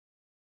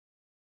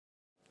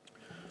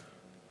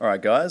All right,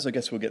 guys, I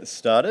guess we'll get this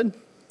started.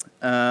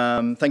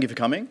 Thank you for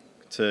coming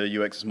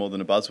to UX is More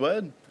Than a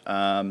Buzzword.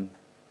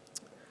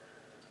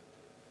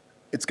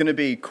 It's going to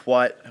be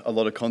quite a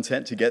lot of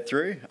content to get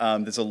through.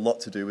 There's a lot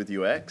to do with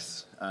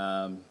UX.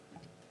 And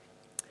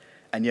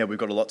yeah, we've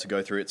got a lot to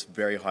go through. It's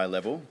very high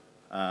level.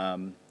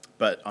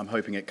 But I'm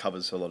hoping it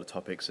covers a lot of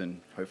topics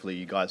and hopefully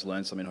you guys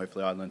learn something.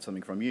 Hopefully I learned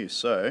something from you.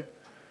 So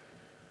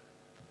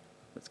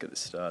let's get this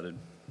started.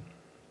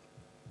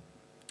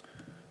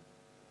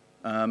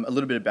 A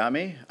little bit about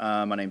me.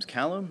 My name's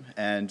Callum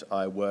and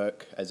I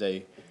work as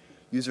a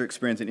user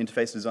experience and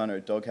interface designer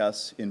at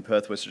Doghouse in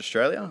Perth, Western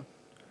Australia.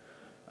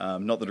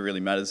 Not that it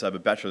really matters. I have a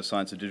Bachelor of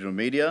Science in Digital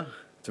Media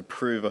to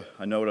prove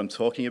I know what I'm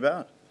talking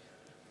about,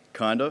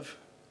 kind of.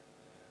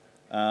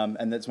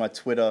 And that's my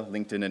Twitter,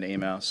 LinkedIn and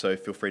email, so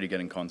feel free to get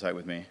in contact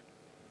with me.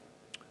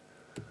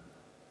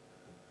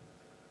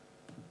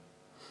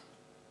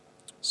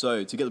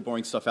 So to get the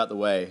boring stuff out the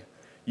way,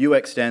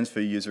 UX stands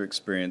for user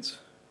experience,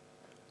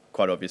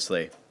 quite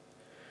obviously.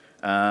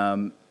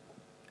 And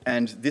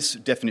this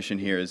definition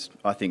here is,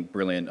 I think,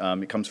 brilliant.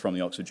 It comes from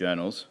the Oxford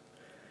Journals.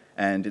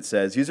 And it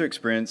says, user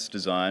experience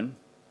design,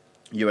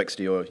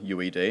 UXD or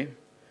UED,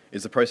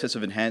 is the process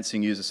of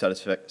enhancing user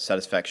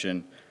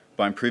satisfaction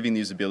by improving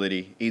the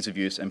usability, ease of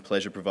use, and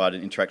pleasure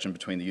provided interaction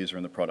between the user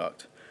and the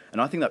product.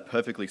 And I think that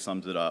perfectly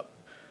sums it up.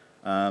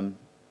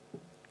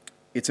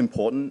 It's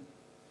important.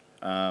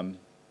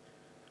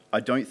 I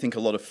don't think a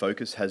lot of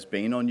focus has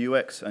been on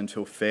UX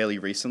until fairly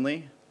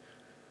recently.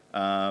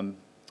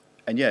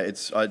 And yeah,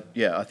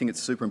 I think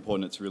it's super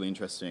important. It's really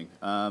interesting.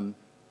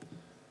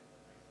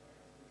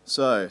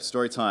 So,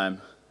 story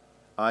time.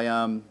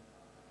 I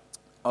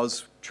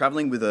was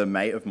traveling with a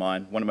mate of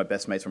mine, one of my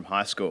best mates from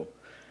high school,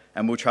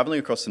 and we were traveling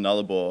across the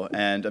Nullarbor,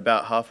 and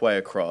about halfway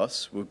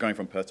across, we were going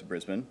from Perth to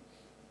Brisbane,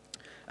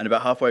 and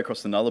about halfway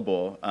across the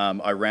Nullarbor,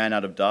 I ran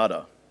out of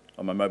data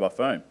on my mobile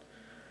phone.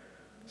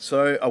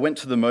 So I went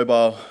to the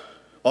mobile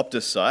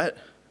Optus site,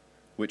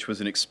 which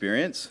was an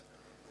experience,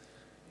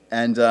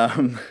 and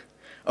I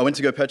went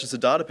to go purchase a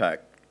data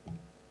pack.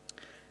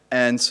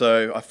 And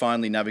so I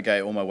finally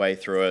navigate all my way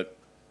through it,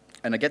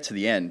 and I get to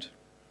the end,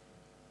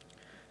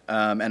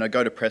 and I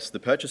go to press the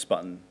purchase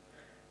button,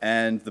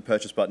 and the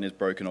purchase button is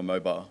broken on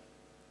mobile.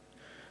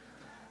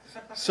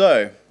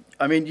 So,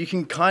 I mean, you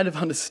can kind of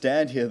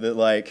understand here that,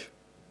 like,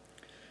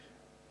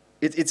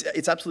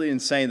 it's absolutely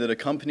insane that a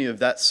company of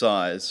that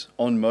size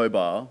on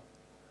mobile,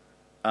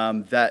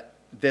 that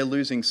they're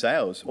losing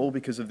sales, all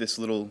because of this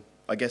little,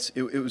 I guess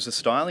it was a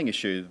styling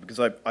issue,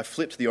 because I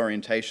flipped the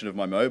orientation of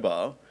my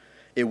mobile,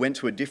 it went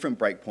to a different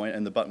breakpoint,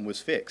 and the button was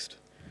fixed.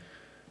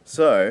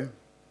 So,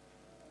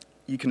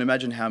 you can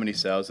imagine how many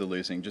sales they're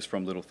losing just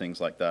from little things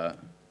like that.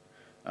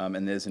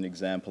 And there's an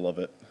example of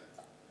it.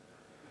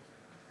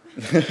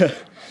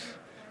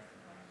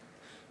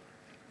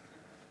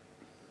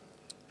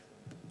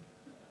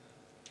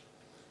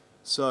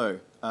 So,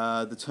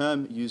 the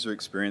term user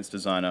experience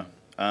designer.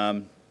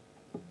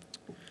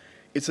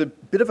 It's a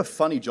bit of a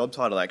funny job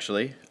title,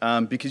 actually,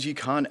 because you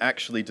can't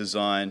actually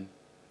design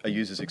a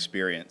user's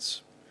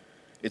experience.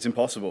 It's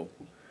impossible.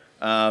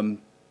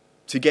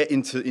 To get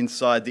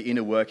inside the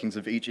inner workings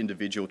of each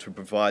individual to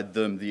provide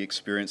them the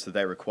experience that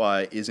they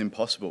require is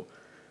impossible.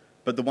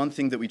 But the one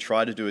thing that we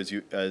try to do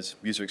as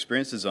user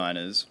experience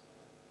designers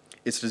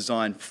is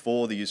design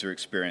for the user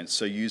experience.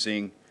 So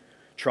using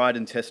tried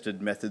and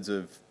tested methods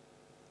of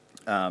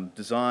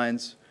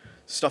designs,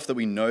 stuff that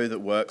we know that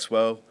works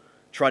well,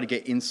 try to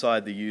get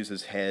inside the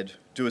user's head,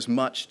 do as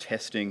much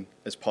testing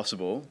as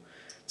possible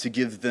to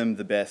give them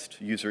the best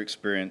user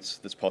experience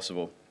that's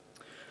possible.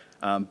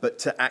 But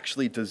to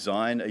actually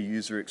design a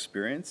user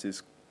experience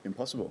is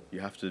impossible.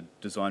 You have to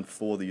design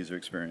for the user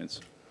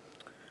experience.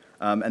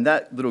 And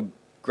that little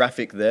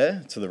graphic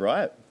there to the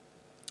right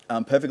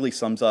perfectly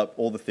sums up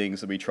all the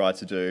things that we try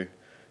to do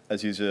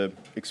as user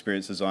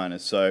experience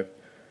designers. So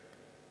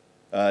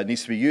it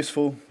needs to be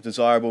useful,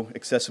 desirable,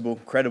 accessible,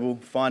 credible,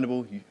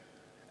 findable,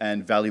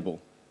 and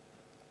valuable.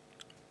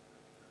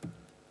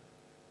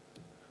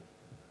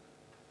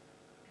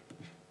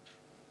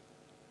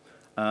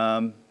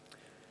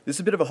 This is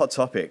a bit of a hot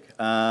topic.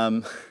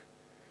 There's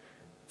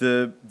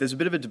a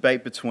bit of a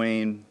debate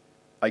between,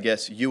 I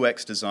guess,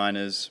 UX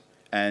designers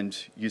and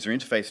user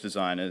interface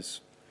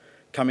designers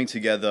coming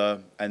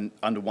together and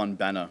under one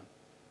banner.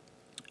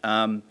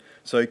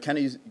 So can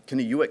a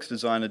UX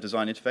designer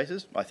design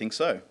interfaces? I think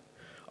so.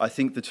 I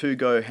think the two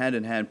go hand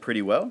in hand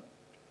pretty well.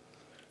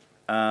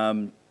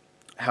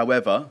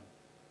 However,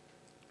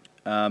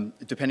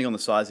 depending on the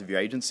size of your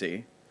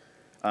agency,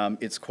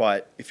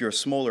 if you're a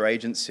smaller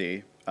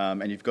agency,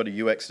 and you've got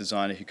a UX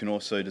designer who can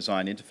also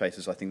design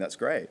interfaces, I think that's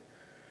great.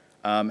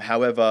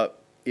 However,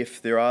 if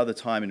there are the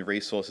time and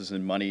resources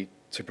and money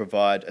to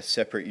provide a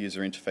separate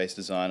user interface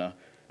designer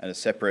and a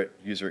separate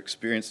user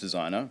experience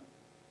designer,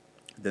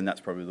 then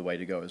that's probably the way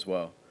to go as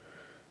well.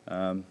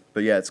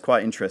 But yeah, it's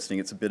quite interesting.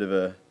 It's a bit of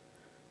a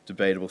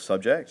debatable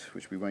subject,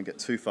 which we won't get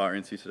too far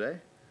into today.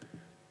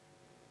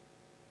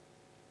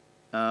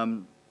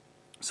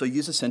 So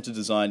user-centered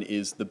design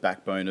is the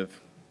backbone of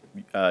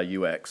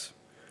UX.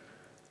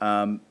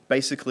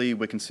 Basically,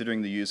 we're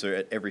considering the user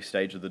at every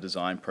stage of the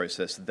design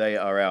process. They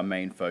are our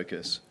main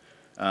focus.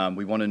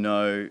 We want to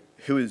know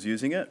who is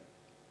using it,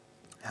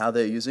 how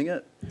they're using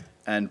it,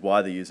 and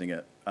why they're using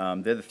it.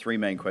 They're the three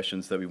main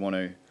questions that we want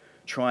to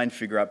try and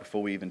figure out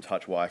before we even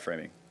touch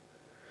wireframing.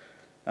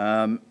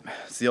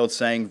 It's the old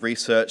saying,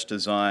 research,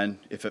 design.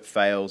 If it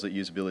fails at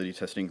usability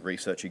testing,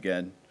 research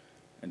again,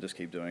 and just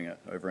keep doing it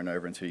over and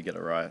over until you get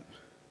it right.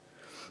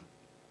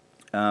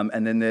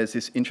 And then there's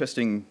this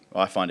interesting,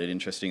 I find it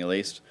interesting at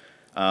least,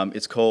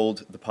 it's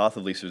called the path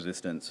of least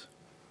resistance.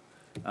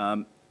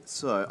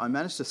 So I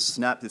managed to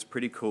snap this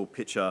pretty cool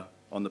picture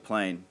on the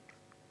plane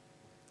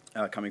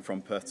coming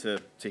from Perth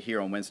to here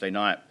on Wednesday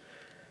night.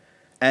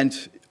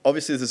 And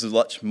obviously this is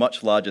a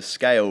much larger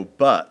scale,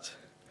 but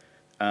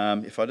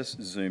if I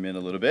just zoom in a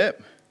little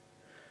bit,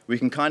 we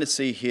can kind of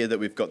see here that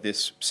we've got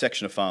this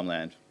section of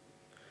farmland.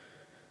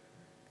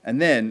 And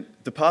then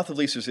the path of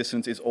least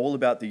resistance is all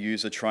about the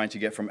user trying to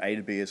get from A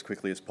to B as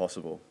quickly as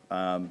possible.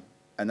 And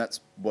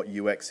that's what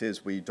UX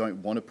is. We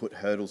don't want to put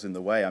hurdles in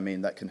the way. I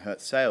mean, that can hurt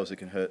sales. It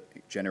can hurt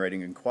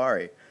generating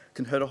inquiry. It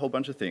can hurt a whole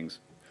bunch of things.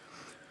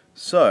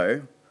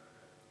 So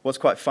what's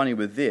quite funny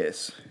with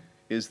this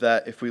is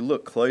that if we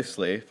look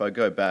closely, if I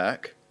go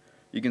back,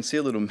 you can see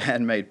a little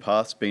man-made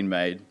path's been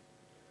made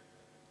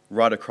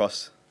right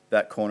across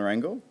that corner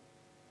angle.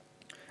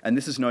 And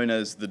this is known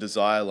as the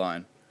desire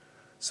line.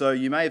 So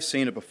you may have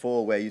seen it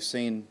before where you've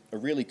seen a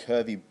really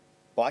curvy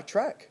bike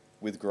track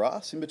with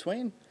grass in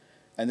between,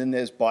 and then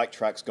there's bike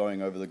tracks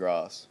going over the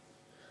grass.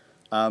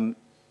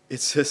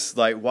 It's just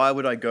like, why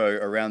would I go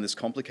around this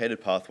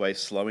complicated pathway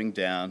slowing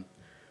down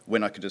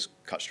when I could just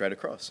cut straight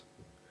across?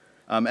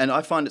 And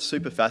I find it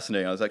super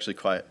fascinating. I was actually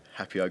quite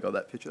happy I got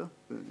that picture.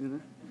 But, you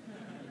know.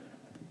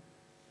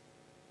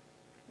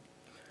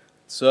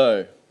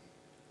 So,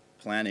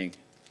 planning.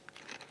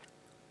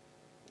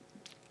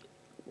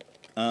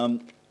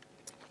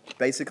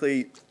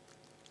 Basically,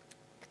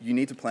 you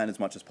need to plan as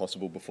much as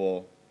possible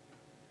before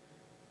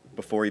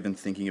even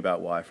thinking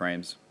about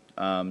wireframes.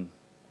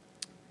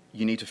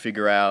 You need to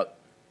figure out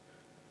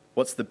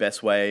what's the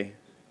best way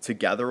to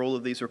gather all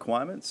of these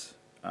requirements.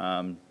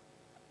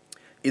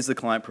 Is the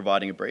client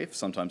providing a brief?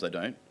 Sometimes they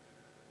don't.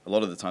 A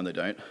lot of the time they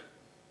don't.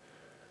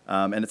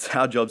 And it's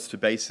our jobs to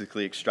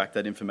basically extract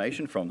that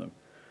information from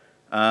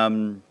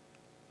them.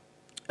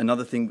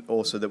 Another thing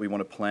also that we want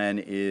to plan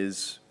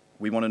is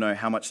we want to know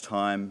how much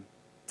time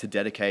to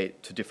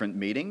dedicate to different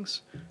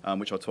meetings,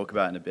 which I'll talk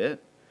about in a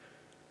bit.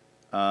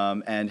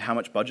 And how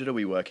much budget are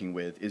we working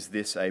with? Is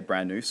this a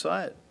brand new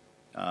site?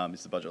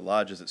 Is the budget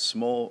large? Is it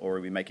small? Or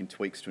are we making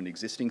tweaks to an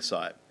existing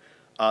site?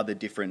 Are there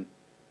different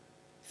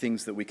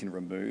things that we can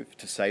remove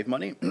to save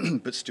money,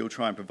 but still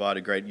try and provide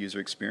a great user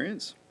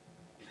experience?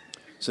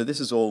 So this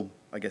is all,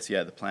 I guess,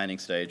 yeah, the planning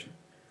stage.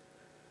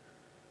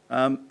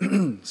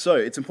 So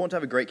it's important to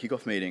have a great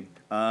kickoff meeting.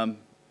 I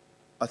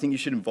think you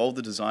should involve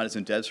the designers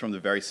and devs from the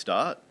very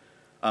start.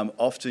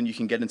 Often you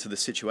can get into the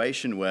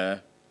situation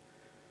where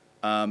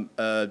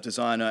a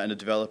designer and a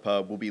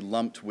developer will be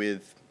lumped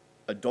with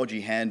a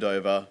dodgy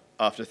handover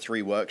after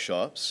 3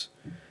 workshops,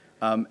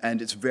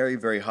 and it's very,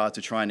 very hard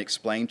to try and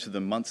explain to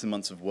them months and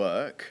months of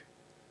work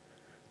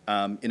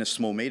in a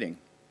small meeting.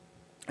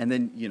 And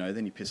then, you know,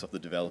 then you piss off the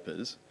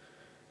developers,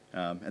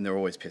 and they're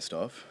always pissed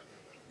off.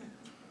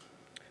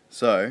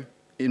 So,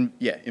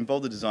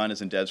 involve the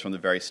designers and devs from the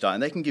very start,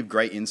 and they can give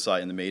great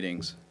insight in the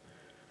meetings.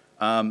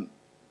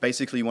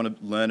 Basically, you want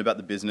to learn about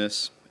the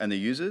business and the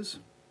users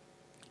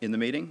in the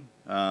meeting.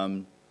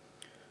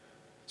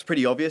 It's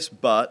pretty obvious,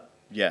 but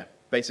yeah,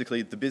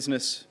 basically the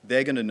business,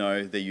 they're going to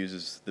know their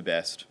users the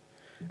best,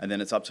 and then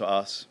it's up to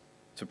us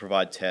to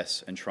provide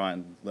tests and try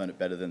and learn it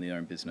better than their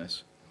own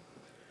business.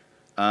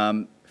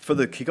 For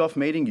the kickoff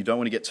meeting, you don't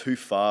want to get too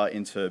far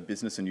into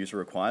business and user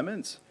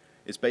requirements.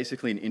 It's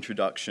basically an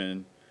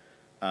introduction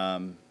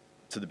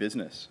to the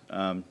business.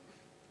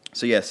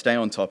 So yeah, stay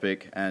on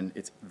topic, and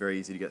it's very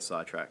easy to get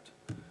sidetracked.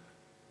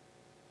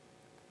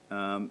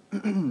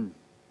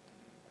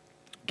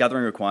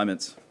 Gathering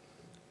requirements.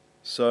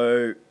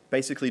 So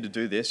basically to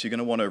do this, you're going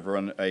to want to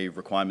run a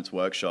requirements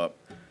workshop.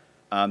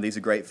 These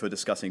are great for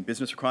discussing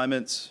business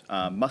requirements,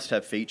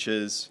 must-have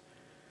features,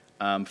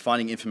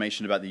 finding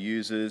information about the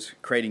users,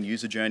 creating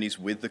user journeys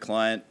with the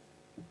client,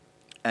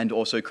 and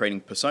also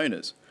creating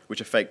personas,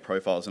 which are fake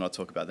profiles, and I'll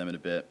talk about them in a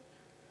bit.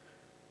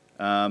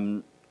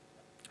 And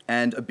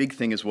a big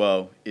thing as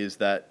well is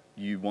that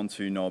you want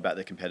to know about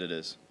their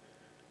competitors.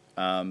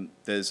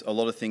 There's a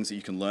lot of things that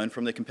you can learn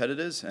from their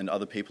competitors and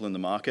other people in the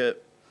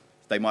market.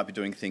 They might be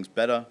doing things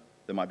better,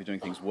 they might be doing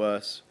things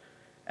worse,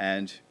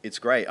 and it's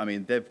great. I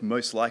mean, they've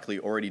most likely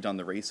already done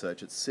the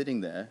research. It's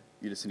sitting there.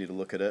 You just need to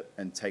look at it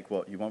and take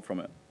what you want from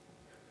it.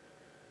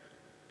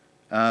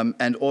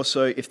 And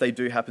also, if they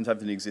do happen to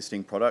have an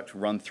existing product,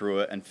 run through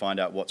it and find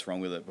out what's wrong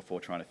with it before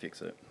trying to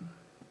fix it.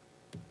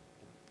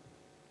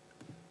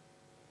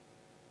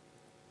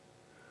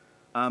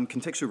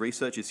 Contextual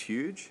research is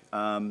huge.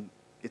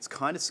 It's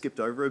kind of skipped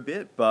over a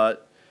bit,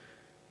 but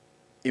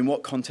in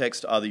what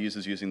context are the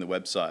users using the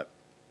website?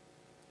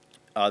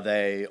 Are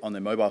they on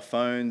their mobile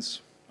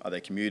phones? Are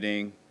they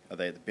commuting? Are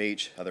they at the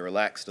beach? Are they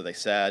relaxed? Are they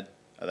sad?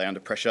 Are they under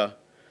pressure?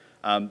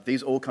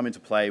 These all come into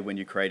play when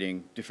you're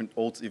creating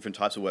all different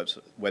types of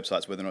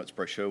websites, whether or not it's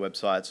brochure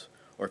websites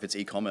or if it's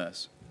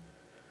e-commerce.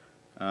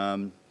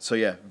 So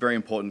yeah, very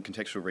important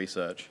contextual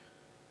research.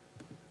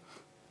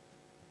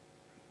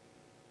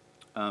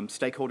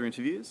 Stakeholder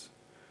interviews.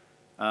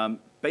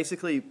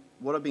 Basically,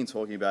 what I've been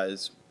talking about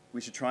is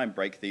we should try and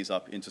break these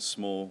up into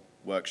small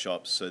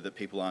workshops so that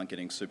people aren't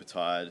getting super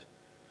tired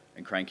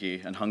and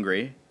cranky and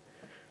hungry.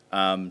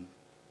 And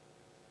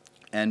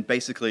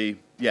basically,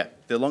 yeah,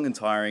 they're long and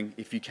tiring.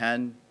 If you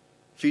can,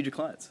 feed your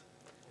clients.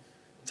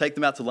 Take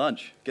them out to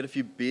lunch. Get a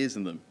few beers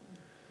in them.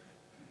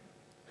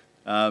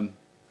 The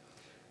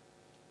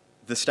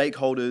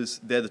stakeholders,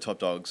 they're the top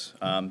dogs.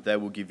 They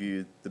will give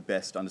you the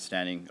best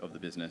understanding of the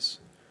business.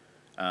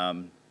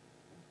 And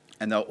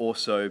they'll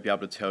also be able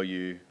to tell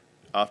you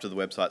after the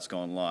website's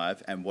gone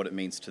live and what it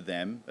means to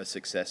them, a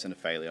success and a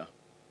failure.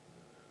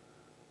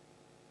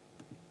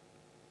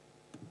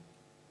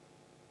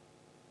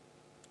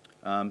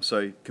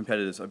 So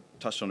competitors, I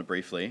touched on it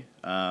briefly.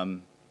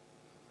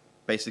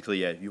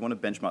 Basically, yeah, you want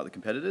to benchmark the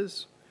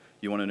competitors.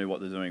 You want to know what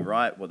they're doing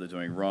right, what they're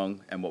doing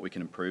wrong, and what we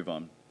can improve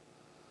on.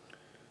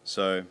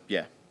 So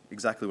yeah,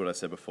 exactly what I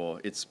said before.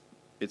 It's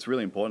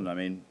really important. I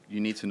mean, you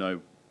need to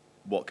know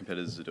what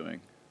competitors are doing.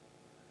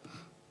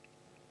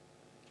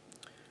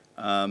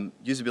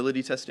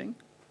 Usability testing.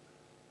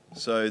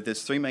 So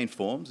there's 3 main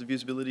forms of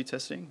usability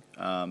testing.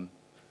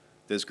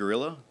 There's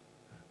guerrilla,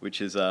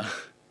 which is a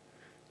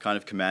kind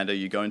of commando.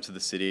 You go into the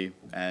city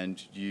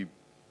and you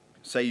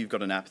say you've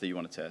got an app that you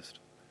want to test.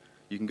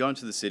 You can go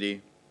into the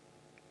city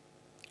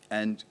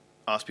and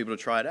ask people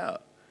to try it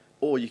out.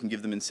 Or you can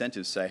give them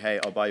incentives, say, hey,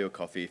 I'll buy you a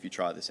coffee if you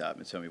try this app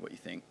and tell me what you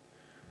think.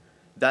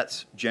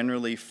 That's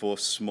generally for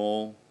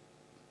small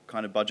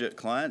kind of budget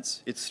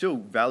clients. It's still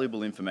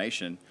valuable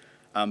information,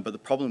 but the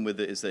problem with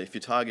it is that if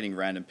you're targeting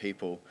random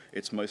people,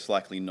 it's most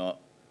likely not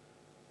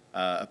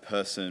a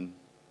person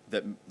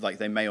that, like,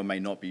 they may or may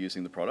not be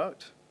using the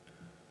product.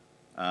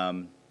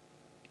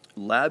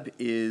 Lab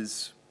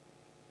is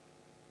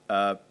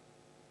for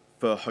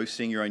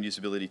hosting your own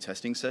usability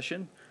testing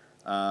session.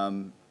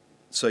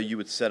 So you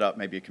would set up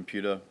maybe a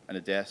computer and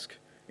a desk,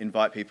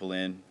 invite people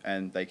in,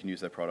 and they can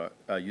use the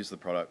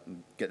product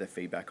and get their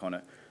feedback on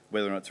it,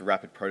 whether or not it's a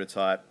rapid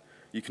prototype.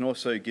 You can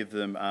also give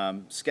them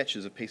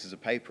sketches of pieces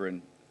of paper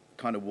and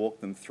kind of walk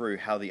them through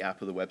how the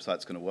app or the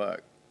website's going to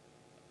work.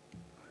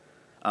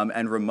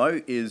 And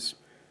remote is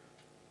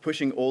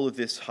pushing all of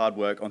this hard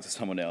work onto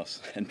someone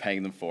else and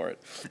paying them for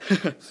it.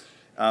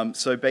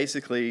 So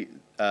basically,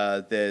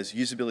 there's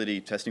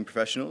usability testing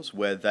professionals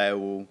where they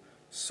will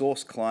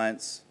source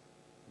clients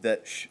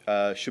that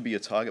should be your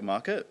target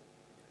market,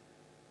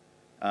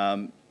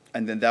 and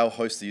then they'll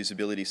host the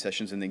usability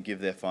sessions and then give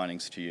their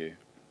findings to you.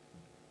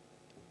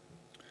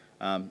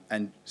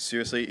 And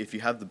seriously, if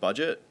you have the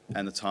budget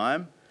and the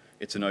time,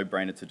 it's a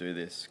no-brainer to do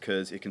this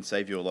because it can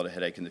save you a lot of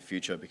headache in the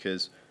future,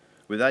 because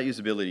without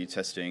usability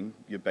testing,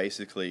 you're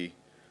basically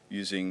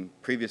using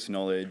previous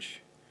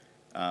knowledge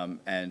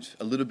and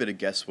a little bit of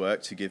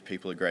guesswork to give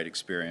people a great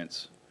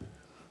experience.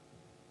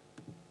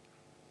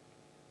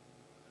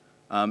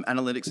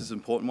 Analytics is an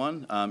important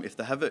one. If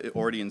they have it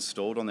already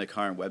installed on their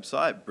current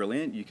website,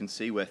 brilliant. You can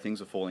see where things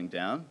are falling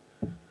down.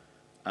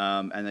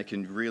 And they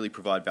can really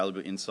provide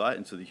valuable insight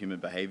into the human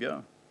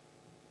behavior,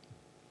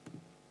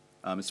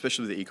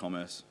 especially with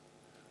e-commerce.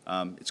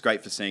 It's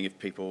great for seeing if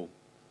people,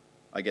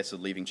 I guess, are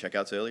leaving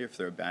checkouts earlier, if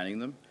they're abandoning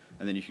them,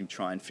 and then you can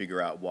try and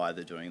figure out why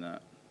they're doing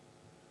that.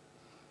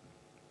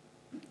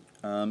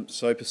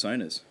 So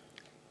personas.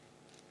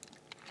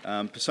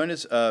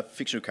 Personas are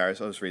fictional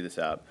characters. I'll just read this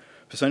out.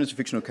 Personas are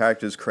fictional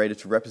characters created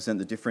to represent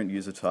the different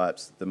user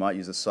types that might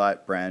use a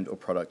site, brand, or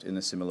product in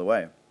a similar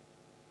way.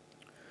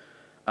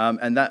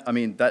 And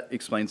that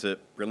explains it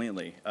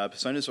brilliantly.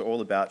 Personas are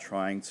all about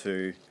trying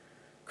to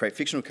create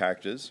fictional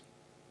characters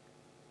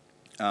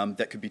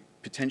that could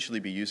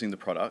potentially be using the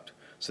product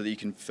so that you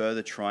can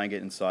further try and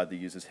get inside the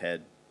user's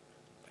head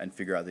and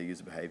figure out their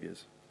user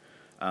behaviors.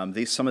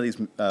 Some of these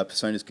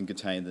personas can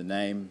contain the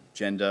name,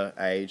 gender,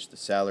 age, the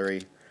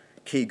salary,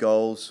 key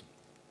goals,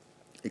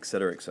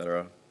 etc.,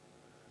 etc.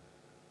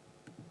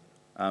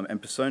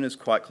 And personas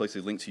quite closely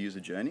linked to user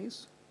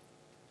journeys.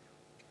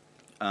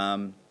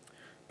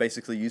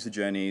 Basically, user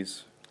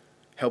journeys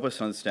help us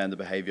understand the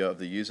behavior of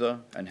the user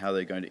and how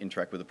they're going to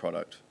interact with the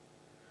product.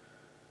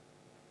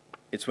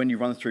 It's when you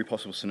run through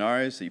possible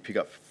scenarios that you pick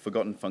up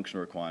forgotten functional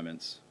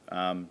requirements.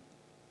 Sorry,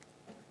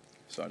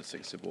 just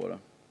take a sip of water.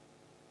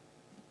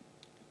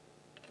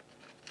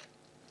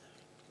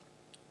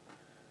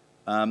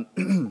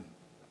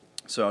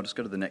 So I'll just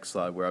go to the next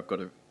slide where I've got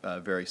a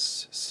very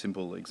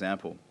simple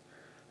example.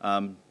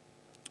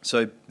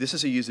 So this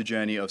is a user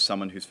journey of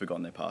someone who's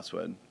forgotten their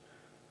password.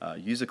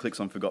 User clicks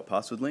on forgot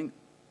password link,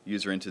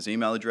 user enters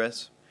email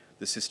address,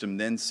 the system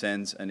then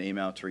sends an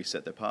email to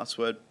reset their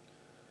password,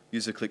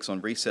 user clicks on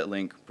reset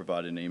link,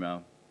 provide an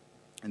email,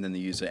 and then the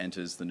user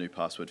enters the new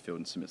password field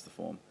and submits the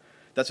form.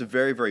 That's a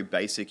very, very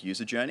basic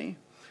user journey,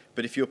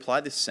 but if you apply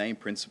this same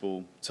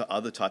principle to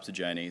other types of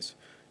journeys,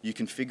 you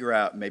can figure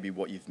out maybe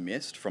what you've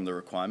missed from the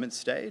requirements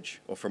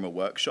stage or from a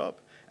workshop,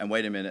 and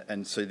wait a minute,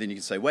 and so then you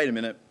can say, wait a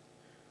minute,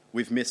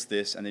 we've missed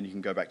this, and then you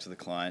can go back to the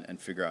client and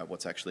figure out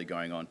what's actually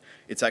going on.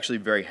 It's actually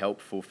very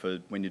helpful for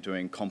when you're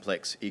doing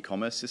complex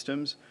e-commerce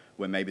systems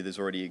where maybe there's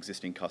already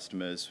existing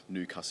customers,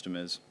 new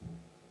customers,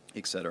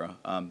 etc.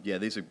 Yeah,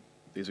 these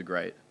are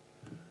great.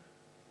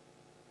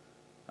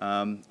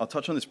 I'll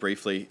touch on this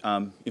briefly.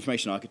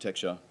 Information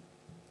architecture.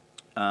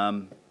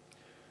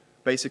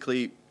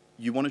 Basically,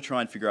 you want to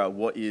try and figure out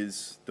what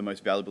is the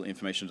most valuable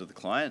information to the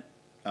client,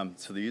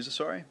 to the user,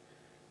 sorry,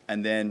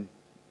 and then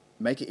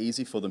make it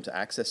easy for them to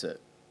access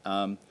it.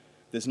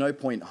 There's no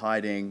point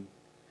hiding.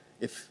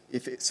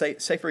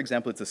 Say for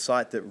example, it's a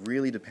site that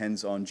really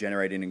depends on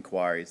generating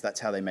inquiries. That's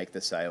how they make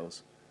their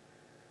sales.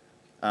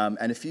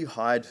 And if you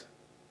hide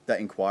that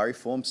inquiry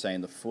form, say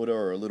in the footer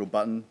or a little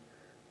button,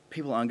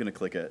 people aren't going to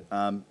click it.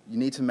 You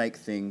need to make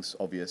things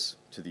obvious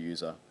to the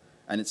user.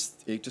 And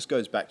it just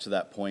goes back to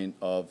that point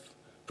of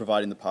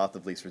providing the path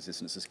of least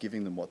resistance, just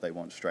giving them what they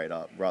want straight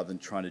up, rather than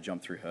trying to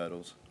jump through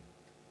hurdles.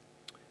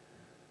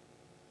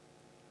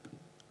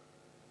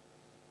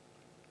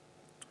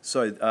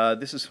 So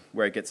this is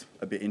where it gets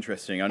a bit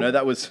interesting. I know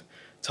that was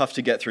tough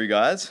to get through,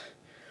 guys,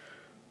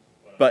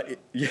 but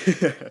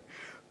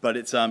but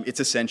it's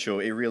essential.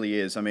 It really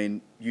is. I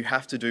mean, you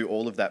have to do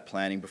all of that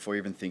planning before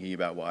even thinking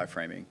about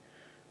wireframing.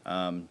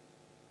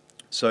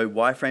 So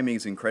wireframing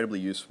is incredibly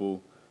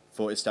useful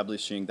for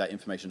establishing that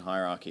information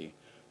hierarchy.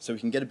 So we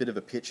can get a bit of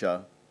a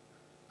picture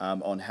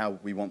on how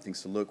we want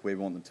things to look, where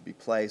we want them to be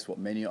placed, what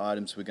menu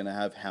items we're going to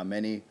have, how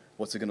many,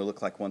 what's it going to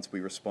look like once we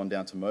respond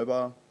down to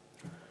mobile.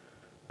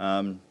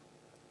 And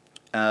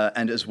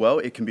as well,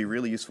 it can be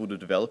really useful to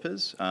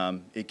developers.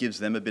 It gives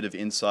them a bit of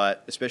insight,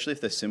 especially if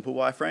they're simple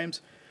wireframes.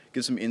 It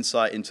gives them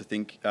insight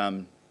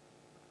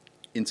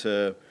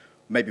into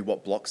maybe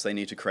what blocks they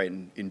need to create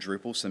in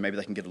Drupal, so maybe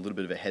they can get a little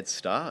bit of a head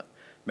start.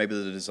 Maybe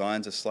the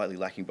designs are slightly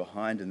lacking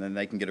behind, and then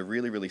they can get a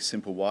really, really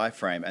simple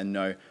wireframe and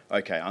know,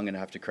 okay, I'm going to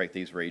have to create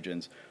these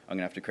regions, I'm going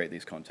to have to create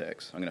these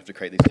contexts, I'm going to have to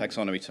create these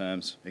taxonomy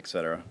terms,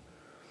 etc.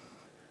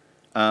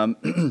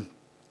 And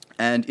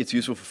it's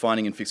useful for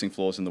finding and fixing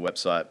flaws in the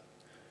website.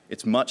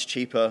 It's much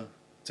cheaper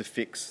to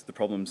fix the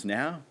problems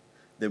now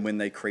than when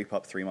they creep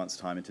up 3 months'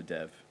 time into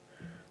dev.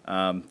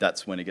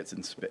 That's when it gets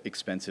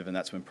expensive, and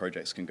that's when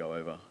projects can go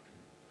over.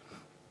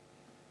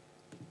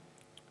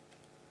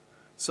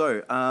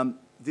 So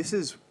this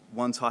is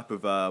one type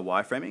of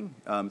wireframing.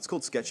 It's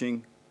called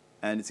sketching,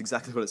 and it's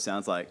exactly what it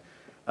sounds like.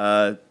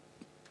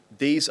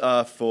 These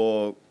are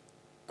for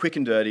quick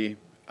and dirty,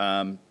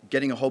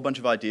 getting a whole bunch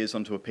of ideas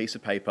onto a piece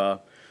of paper,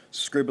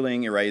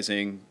 scribbling,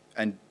 erasing,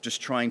 and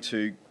just trying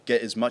to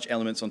get as much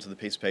elements onto the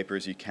piece of paper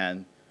as you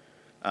can,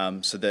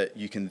 so that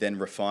you can then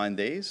refine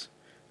these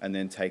and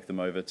then take them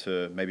over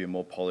to maybe a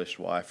more polished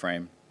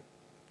wireframe.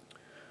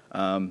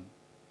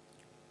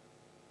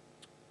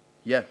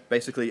 Yeah,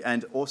 basically,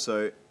 and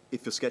also,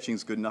 if your sketching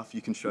is good enough,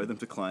 you can show them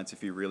to clients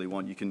if you really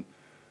want. You can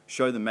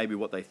show them maybe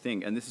what they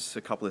think. And this is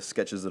a couple of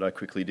sketches that I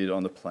quickly did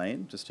on the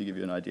plane, just to give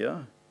you an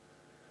idea.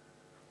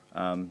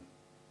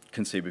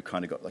 Can see we've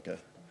kind of got like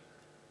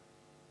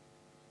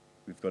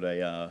we've got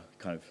a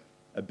kind of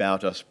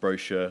about us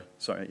brochure.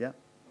 Sorry, yeah?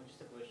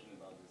 Just a question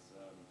about this,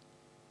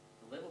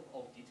 the level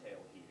of detail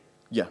here.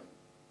 Yeah.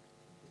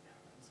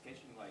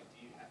 Sketching, like,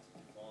 do you have to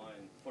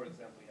define, for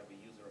example, you have a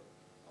user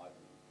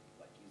item,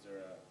 like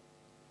user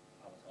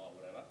avatar,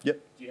 whatever.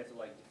 Yep. Do you have to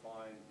like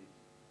define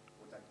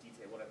what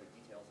are the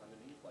details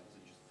underneath? Like,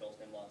 is it just first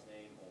name, last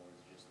name, or is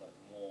it just like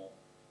more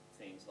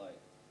things like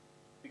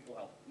people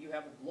have, you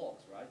have the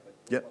blocks, right? But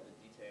what Yep. about the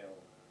detail?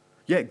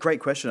 Yeah, great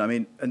question. I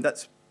mean, and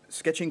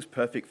sketching's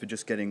perfect for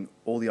just getting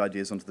all the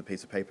ideas onto the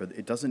piece of paper.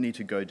 It doesn't need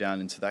to go down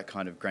into that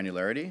kind of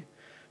granularity.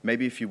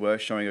 Maybe if you were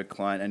showing a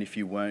client and if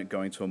you weren't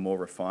going to a more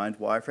refined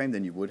wireframe,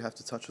 then you would have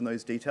to touch on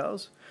those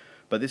details.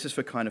 But this is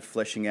for kind of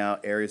fleshing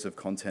out areas of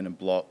content and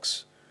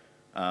blocks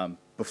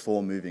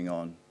before moving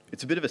on.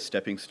 It's a bit of a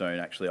stepping stone,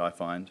 actually, I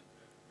find.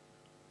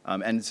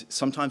 And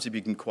sometimes it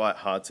can be quite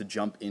hard to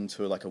jump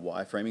into like a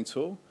wireframing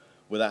tool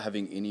without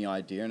having any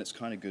idea, and it's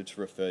kind of good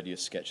to refer to your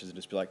sketches and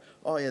just be like,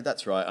 oh yeah,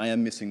 that's right, I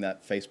am missing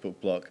that Facebook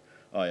block.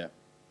 Oh yeah,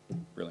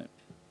 brilliant.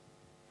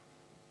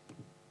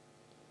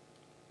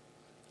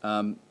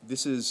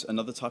 This is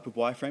another type of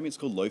wireframing. It's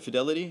called low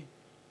fidelity.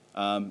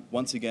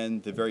 Once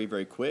again, they're very,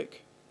 very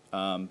quick.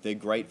 They're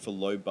great for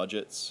low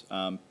budgets.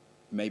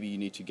 Maybe you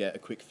need to get a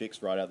quick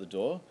fix right out the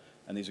door,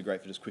 and these are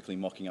great for just quickly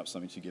mocking up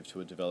something to give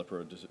to a developer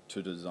or to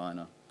a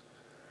designer.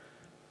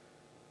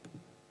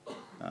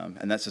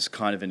 And that's just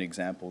kind of an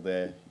example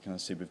there. You can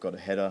see we've got a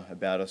header,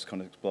 about us,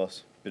 context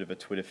box, bit of a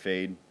Twitter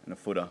feed, and a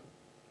footer.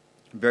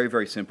 Very,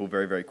 very simple,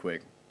 very, very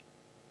quick.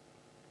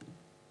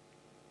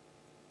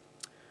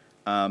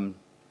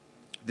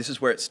 This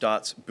is where it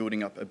starts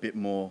building up a bit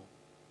more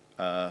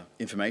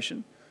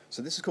information.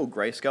 So this is called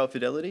grayscale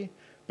fidelity. You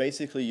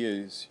basically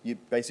use your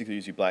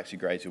blacks, your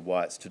grays, your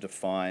whites to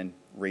define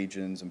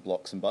regions and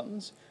blocks and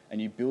buttons,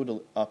 and you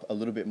build up a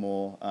little bit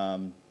more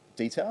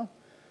detail.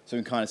 So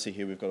we can kind of see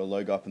here we've got a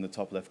logo up in the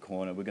top left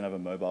corner. We're going to have a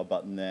mobile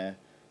button there.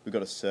 We've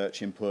got a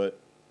search input.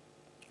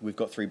 We've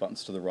got 3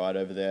 buttons to the right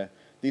over there.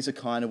 These are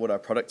kind of what our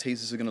product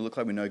teasers are going to look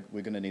like. We know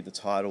we're going to need the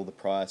title, the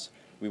price.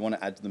 We want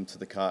to add them to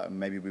the cart, and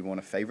maybe we want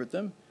to favorite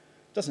them.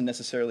 It doesn't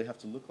necessarily have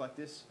to look like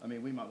this. I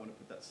mean, we might want to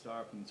put that star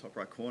up in the top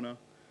right corner.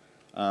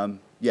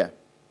 Yeah,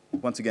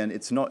 once again,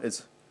 it's not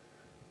as,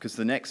 because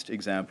the next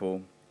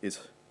example is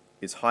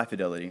high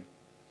fidelity.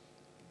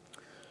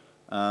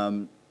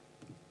 And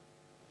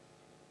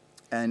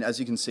as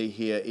you can see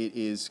here, it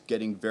is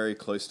getting very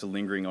close to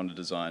lingering on the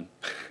design.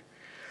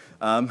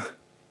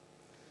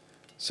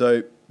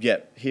 So yeah,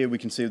 here we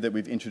can see that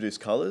we've introduced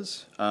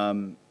colors.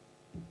 And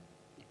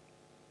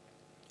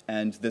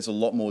there's a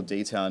lot more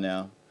detail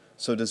now.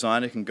 So a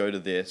designer can go to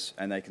this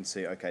and they can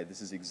see, okay,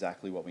 this is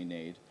exactly what we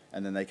need.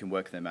 And then they can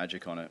work their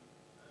magic on it.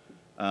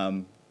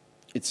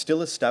 It's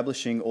still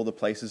establishing all the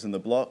places in the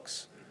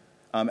blocks.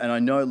 And I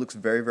know it looks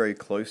very, very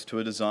close to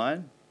a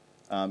design.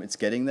 It's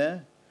getting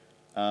there.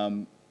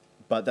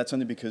 But that's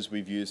only because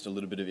we've used a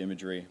little bit of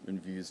imagery and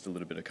we've used a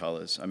little bit of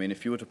colors. I mean,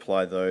 if you were to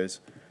apply those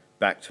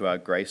back to our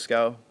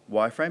grayscale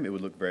wireframe, it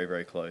would look very,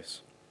 very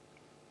close.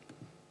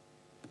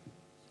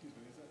 Excuse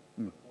me, is that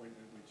the point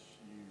at which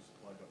you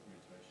supply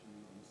documentation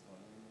on the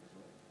styling as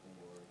well?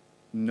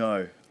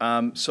 Or?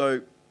 No.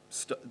 So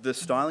the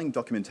styling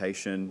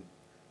documentation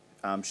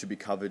should be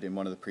covered in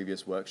one of the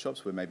previous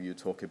workshops where maybe you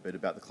talk a bit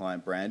about the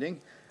client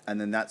branding. And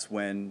then that's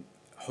when,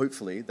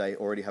 hopefully, they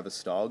already have a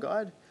style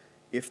guide.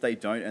 If they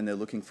don't and they're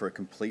looking for a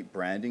complete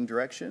branding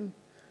direction,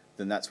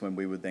 then that's when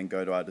we would then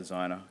go to our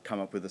designer, come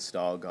up with a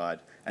style guide,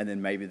 and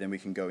then maybe then we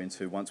can go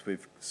into, once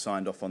we've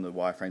signed off on the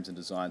wireframes and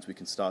designs, we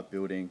can start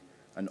building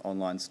an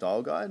online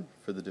style guide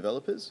for the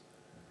developers.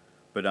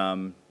 But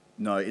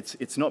no,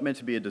 it's not meant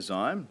to be a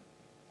design.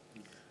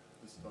 Does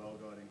the style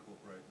guide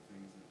incorporate the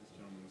things that this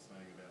gentleman was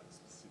saying about the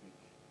specific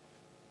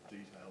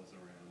details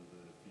around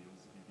the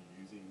fields that you'd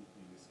be using,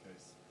 in this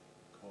case,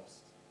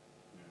 cost,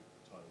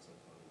 title,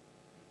 subtitle?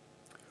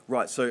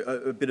 Right, so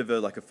a bit of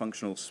like a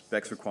functional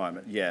specs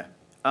requirement, yeah.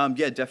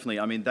 Yeah, definitely.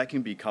 I mean, that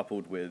can be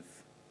coupled with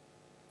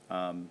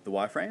the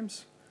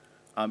wireframes.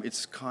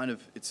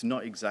 It's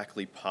not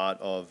exactly part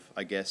of,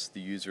 I guess,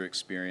 the user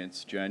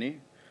experience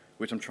journey,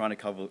 which I'm trying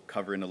to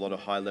cover in a lot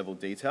of high-level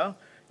detail.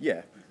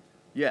 Yeah,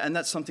 yeah, and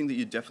that's something that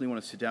you definitely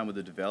want to sit down with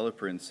the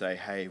developer and say,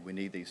 hey, we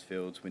need these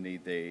fields, we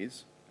need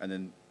these, and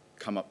then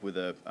come up with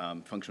a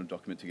functional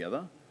document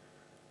together.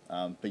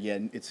 But yeah,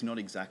 it's not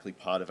exactly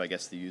part of, I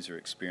guess, the user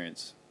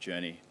experience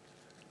journey.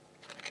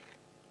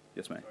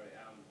 Yes, mate. Sorry,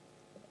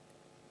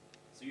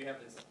 so you have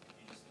this,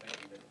 you just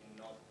mentioned that you're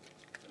not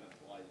going to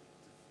apply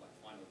like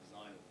final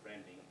design or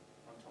branding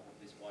on top of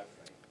this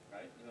wireframe,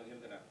 right?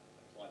 You're going to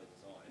apply the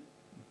design.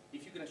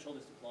 If you're going to show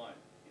this to client,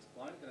 is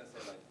client going to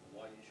say like,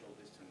 why you show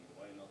this to me?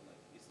 Why not like,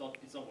 it's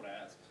not what I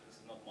asked.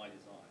 This is not my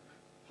design.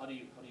 How do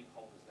you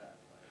cope with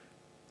that?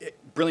 Like,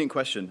 Brilliant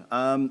question.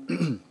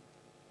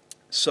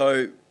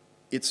 So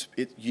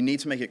you need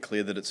to make it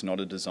clear that it's not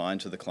a design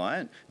to the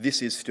client.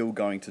 This is still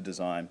going to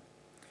design.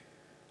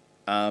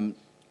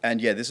 And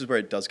yeah, this is where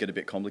it does get a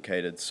bit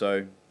complicated.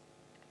 So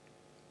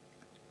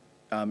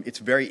it's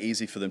very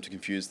easy for them to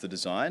confuse the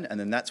design, and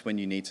then that's when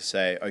you need to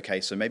say, okay,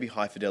 so maybe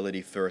high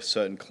fidelity for a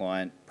certain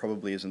client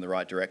probably isn't the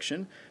right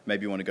direction.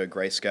 Maybe you want to go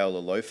grayscale or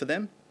low for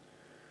them.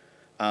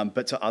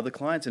 But to other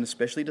clients, and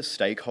especially to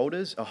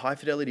stakeholders, a high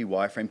fidelity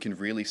wireframe can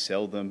really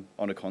sell them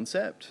on a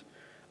concept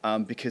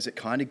because it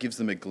kind of gives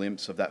them a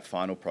glimpse of that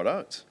final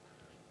product.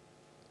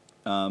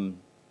 But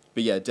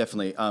yeah,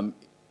 definitely.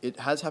 It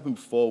has happened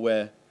before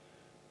where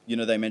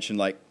they mentioned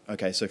like,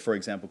 okay, so for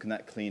example, can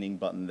that cleaning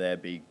button there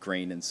be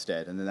green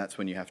instead? And then that's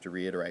when you have to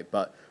reiterate.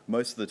 But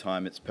most of the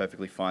time, it's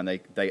perfectly fine.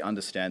 They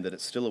understand that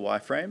it's still a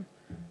wireframe.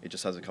 It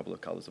just has a couple of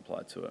colors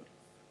applied to it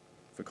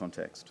for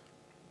context.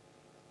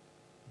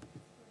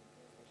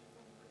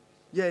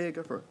 Yeah,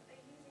 go for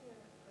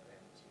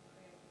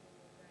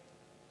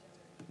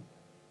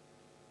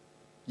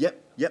it.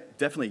 Yep,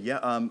 definitely. Yeah,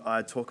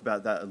 I talk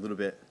about that a little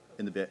bit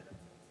in the bit.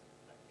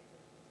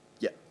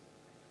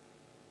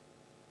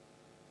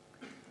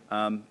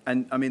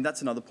 And I mean,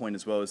 that's another point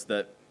as well, is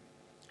that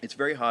it's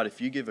very hard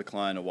if you give a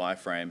client a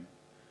wireframe,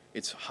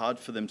 it's hard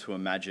for them to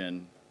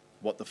imagine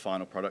what the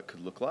final product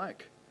could look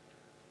like.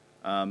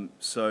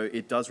 So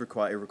it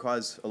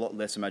requires a lot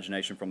less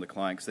imagination from the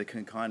client because they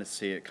can kind of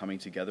see it coming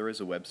together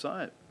as a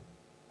website.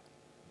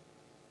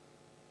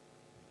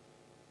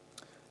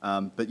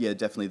 But yeah,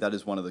 definitely that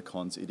is one of the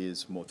cons. It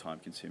is more time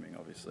consuming,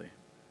 obviously.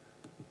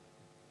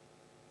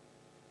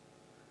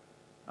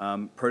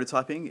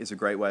 Prototyping is a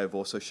great way of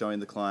also showing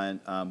the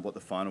client what the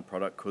final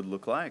product could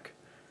look like.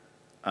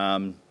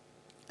 And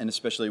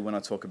especially when I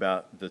talk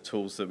about the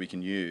tools that we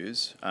can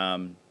use,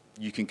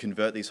 you can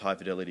convert these high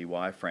fidelity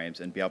wireframes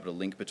and be able to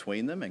link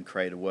between them and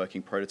create a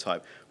working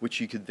prototype,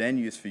 which you could then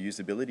use for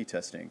usability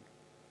testing.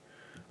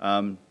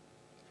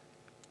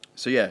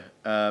 So yeah,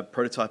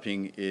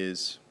 prototyping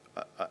is,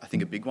 I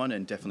think, a big one,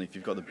 and definitely if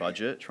you've got the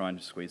budget, trying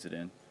to squeeze it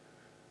in.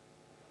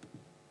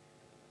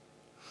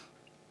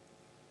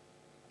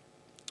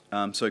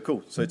 So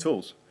cool, so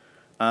tools.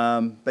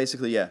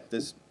 Basically, yeah,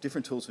 there's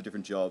different tools for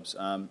different jobs.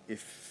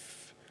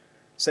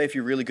 say if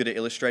you're really good at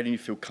Illustrator and you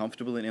feel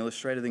comfortable in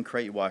Illustrator, then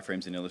create your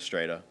wireframes in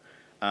Illustrator.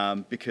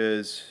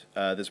 Because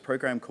there's a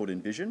program called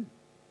Envision.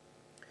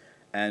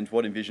 And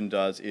what Envision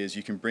does is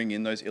you can bring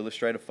in those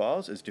Illustrator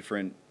files as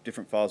different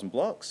files and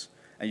blocks,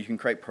 and you can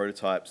create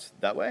prototypes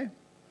that way.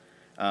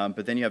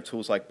 But then you have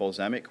tools like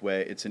Balsamiq,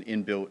 where it's an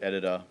inbuilt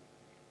editor.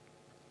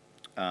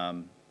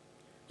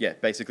 Yeah,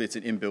 basically it's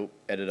an inbuilt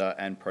editor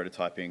and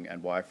prototyping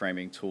and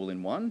wireframing tool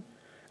in one.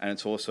 And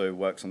it also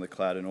works on the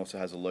cloud and also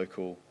has a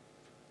local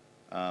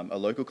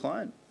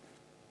client.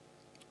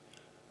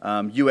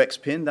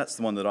 UXPin, that's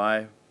the one that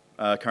I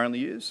currently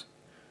use.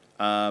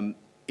 I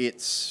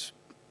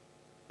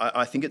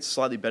think it's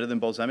slightly better than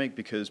Balsamiq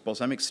because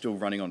Balsamiq's still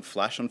running on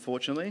Flash,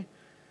 unfortunately.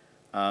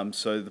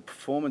 So the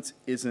performance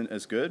isn't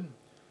as good.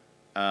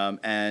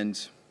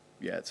 And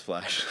yeah, it's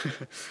Flash.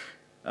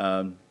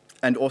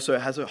 And also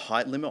it has a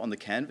height limit on the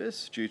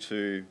canvas due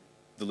to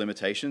the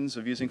limitations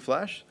of using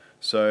Flash.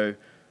 So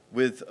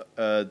with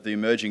the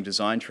emerging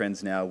design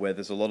trends now where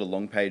there's a lot of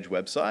long page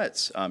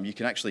websites, you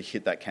can actually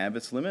hit that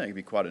canvas limit. It can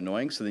be quite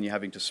annoying. So then you're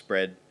having to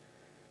spread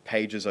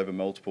pages over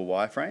multiple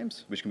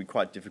wireframes, which can be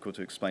quite difficult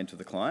to explain to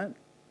the client.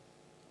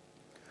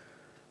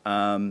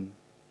 But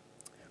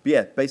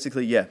yeah,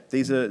 basically, yeah,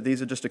 these are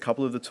just a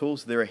couple of the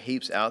tools. There are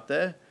heaps out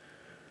there.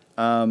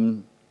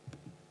 And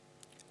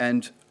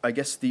I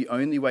guess the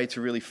only way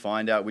to really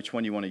find out which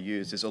one you want to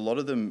use is a lot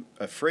of them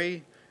are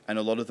free and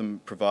a lot of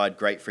them provide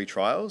great free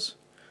trials.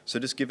 So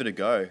just give it a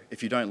go.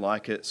 If you don't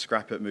like it,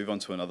 scrap it, move on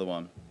to another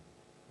one.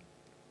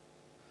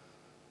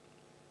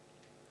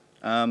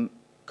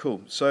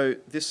 Cool. So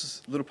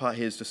this little part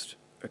here is just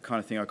a kind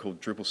of thing I call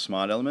Drupal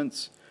Smart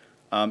Elements.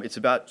 It's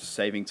about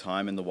saving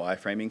time in the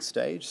wireframing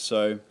stage.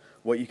 So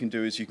what you can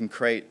do is you can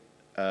create,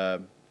 I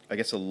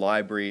guess, a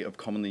library of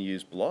commonly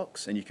used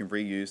blocks, and you can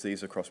reuse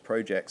these across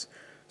projects.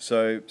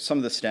 So some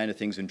of the standard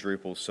things in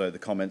Drupal, so the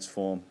comments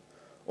form,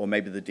 or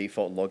maybe the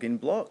default login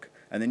block,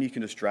 and then you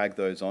can just drag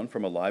those on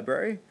from a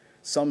library.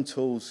 Some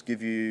tools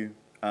give you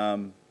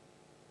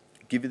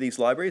these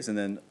libraries, and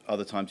then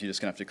other times you're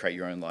just going to have to create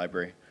your own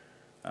library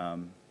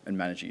and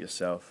manage it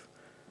yourself.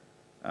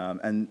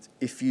 And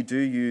if you do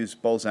use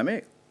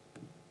Balsamiq,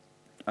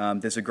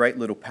 there's a great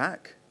little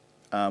pack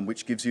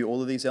which gives you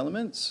all of these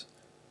elements.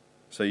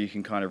 So you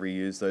can kind of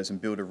reuse those and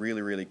build a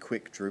really, really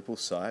quick Drupal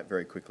site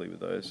very quickly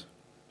with those.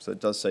 So it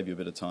does save you a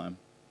bit of time.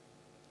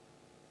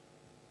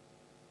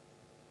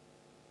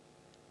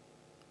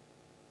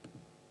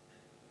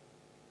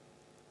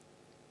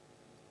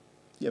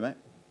 Yeah, mate.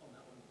 On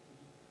that one,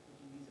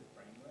 could you use a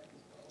framework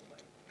as well,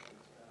 like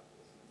Bootstrap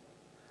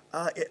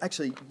or something?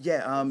 Actually,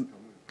 yeah. Come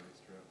with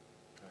Bootstrap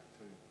pack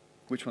too.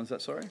 Which one's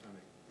that, sorry? There's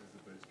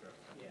a Bootstrap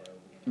pack Yeah.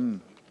 available.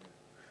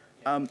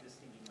 Yeah, Um, I'm just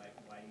thinking like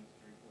why use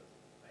Drupal as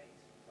a base,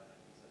 why not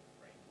use a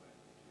framework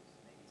which is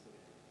maybe still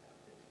going to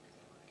adapt it to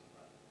design,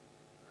 but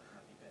it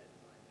might be better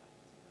design that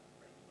using a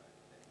framework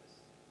than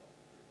just Drupal.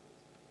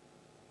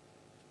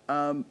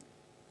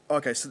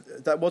 Okay, so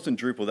that wasn't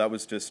Drupal. That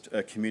was just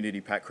a community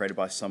pack created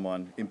by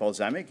someone in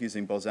Balsamiq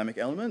using Balsamiq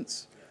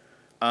elements.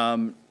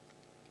 But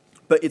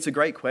it's a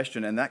great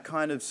question, and that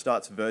kind of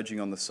starts verging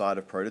on the side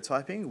of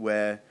prototyping,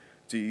 where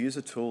do you use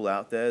a tool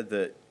out there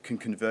that can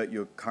convert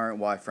your current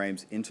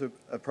wireframes into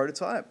a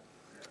prototype,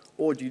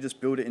 or do you just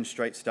build it in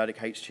straight static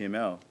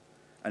HTML?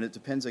 And it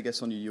depends, I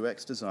guess, on your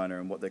UX designer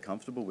and what they're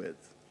comfortable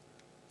with.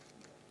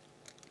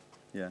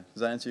 Yeah,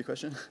 does that answer your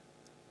question?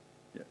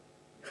 Yeah,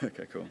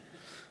 okay, cool.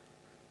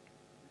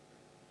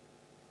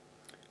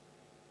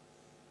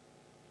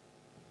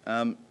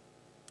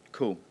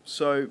 Cool.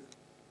 So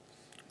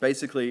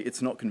basically,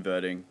 it's not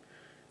converting.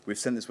 We've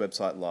sent this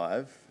website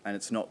live, and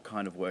it's not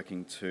kind of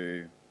working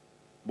to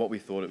what we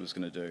thought it was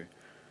going to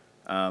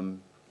do.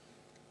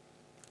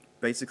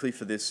 Basically,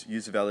 for this,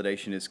 user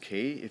validation is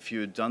key. If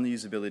you had done the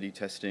usability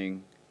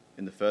testing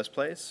in the first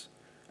place,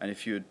 and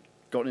if you had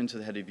gotten into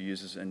the head of your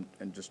users and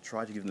just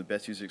tried to give them the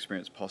best user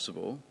experience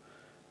possible,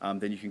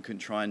 then you can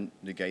try and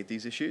negate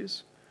these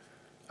issues.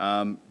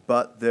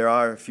 But there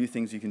are a few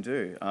things you can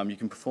do. You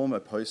can perform a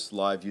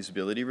post-live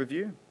usability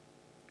review.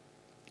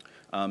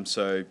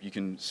 So you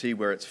can see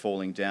where it's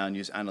falling down,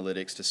 use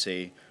analytics to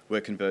see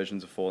where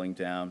conversions are falling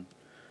down.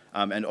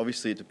 And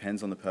obviously it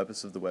depends on the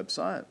purpose of the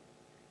website.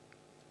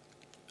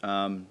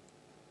 And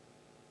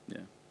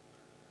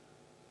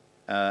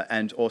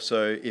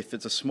also if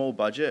it's a small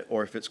budget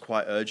or if it's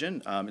quite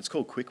urgent, it's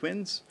called quick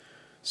wins.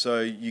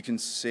 So you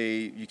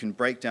can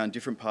break down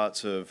different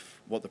parts of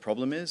what the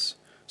problem is.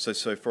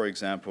 So for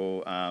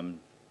example,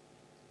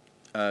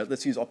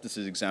 let's use Optus as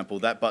an example.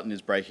 That button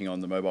is breaking on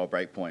the mobile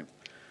breakpoint.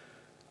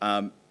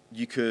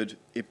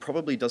 It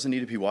probably doesn't need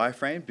to be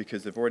wireframed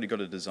because they've already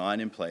got a design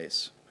in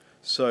place.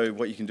 So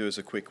what you can do as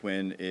a quick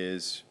win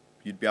is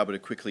you'd be able to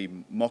quickly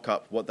mock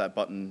up what that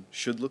button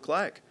should look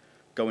like,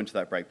 go into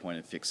that breakpoint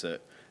and fix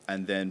it,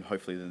 and then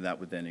hopefully that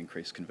would then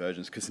increase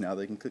conversions because now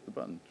they can click the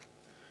button.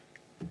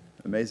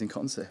 Amazing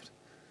concept.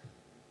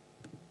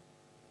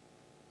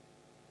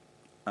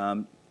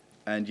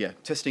 And yeah,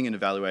 testing and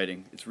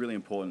evaluating, it's really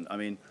important. I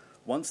mean,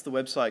 once the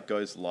website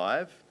goes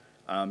live,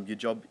 your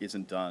job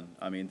isn't done.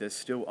 I mean, there's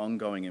still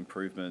ongoing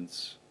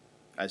improvements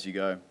as you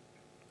go.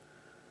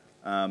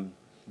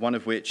 One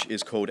of which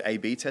is called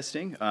A/B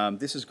testing.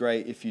 This is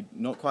great if you're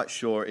not quite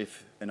sure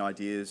if an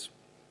idea is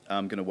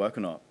going to work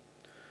or not.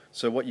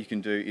 So what you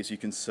can do is you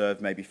can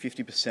serve maybe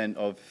 50%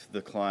 of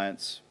the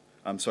clients,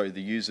 the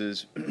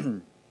users,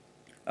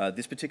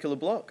 this particular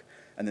block,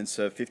 and then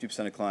serve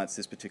 50% of clients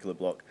this particular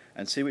block,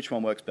 and see which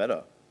one works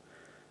better.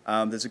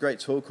 There's a great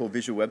tool called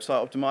Visual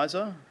Website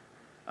Optimizer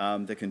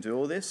that can do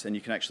all this, and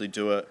you can actually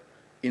do it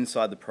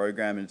inside the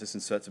program, and it just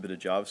inserts a bit of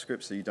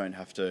JavaScript so you don't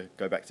have to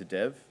go back to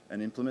dev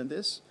and implement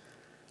this.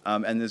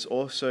 And there's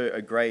also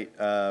a great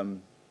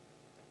little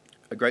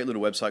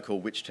website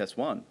called Which Test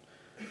One.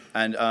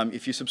 And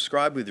if you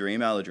subscribe with your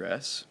email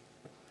address,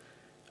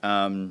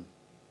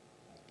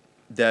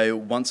 they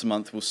once a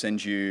month will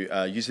send you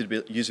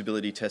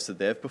usability tests that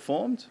they've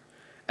performed.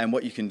 And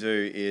what you can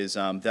do is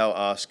they'll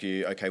ask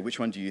you, okay, which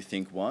one do you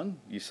think won?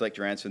 You select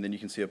your answer, and then you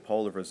can see a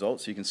poll of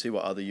results, so you can see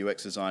what other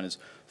UX designers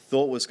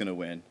thought was going to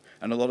win.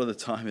 And a lot of the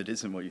time, it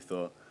isn't what you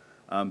thought.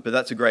 But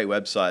that's a great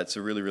website. It's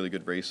a really, really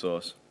good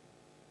resource.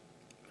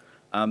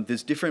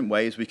 There's different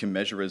ways we can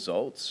measure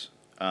results.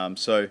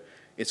 So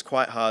it's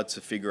quite hard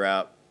to figure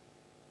out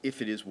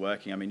if it is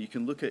working. I mean, you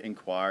can look at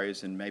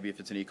inquiries, and maybe if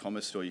it's an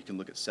e-commerce store, you can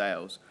look at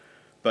sales.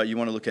 But you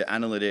want to look at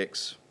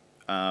analytics,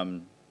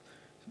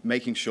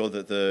 making sure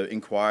that the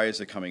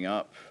inquiries are coming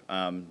up.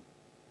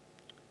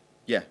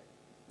 Yeah,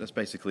 that's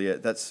basically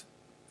it. That's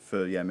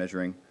for,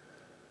 measuring.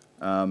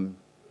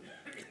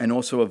 And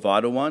also a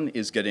vital one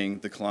is getting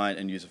the client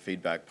and user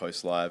feedback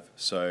post-live.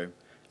 So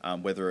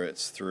whether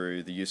it's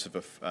through the use of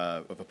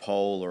a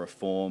poll or a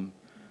form,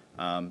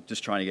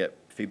 just trying to get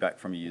feedback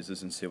from your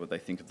users and see what they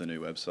think of the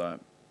new website.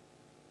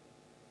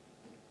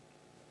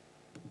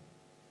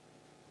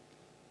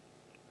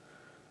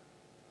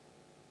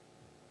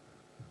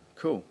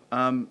 Cool.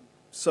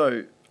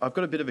 So I've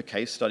got a bit of a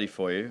case study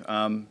for you.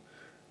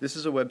 This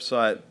is a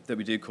website that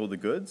we did called The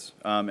Goods,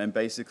 and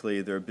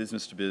basically they're a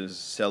business-to-business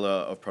seller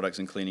of products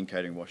in cleaning,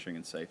 catering, washing,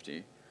 and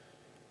safety.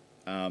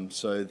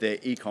 So they're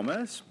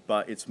e-commerce,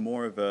 but it's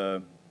more of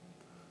a,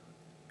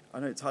 I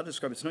know it's hard to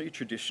describe, it's not your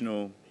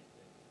traditional,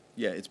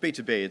 it's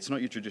B2B, it's not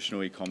your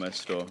traditional e-commerce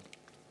store.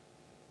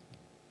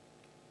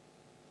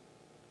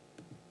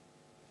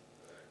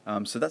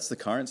 So that's the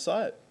current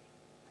site.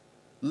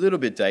 A little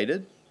bit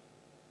dated.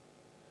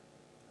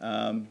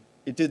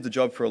 It did the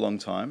job for a long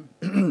time,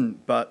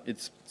 but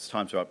it's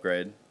time to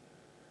upgrade.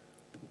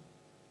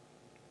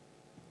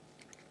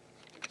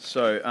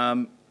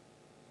 So,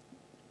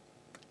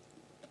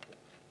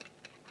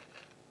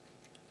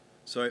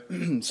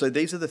 so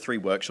these are the 3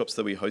 workshops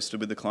that we hosted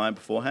with the client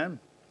beforehand.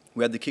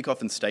 We had the kickoff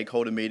and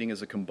stakeholder meeting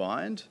as a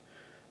combined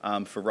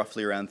for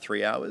roughly around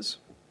 3 hours.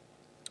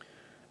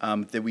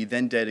 That we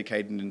then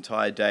dedicated an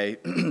entire day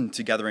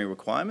to gathering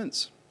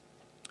requirements.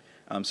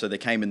 So they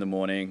came in the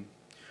morning.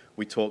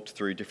 We talked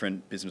through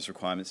different business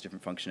requirements,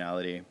 different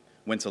functionality,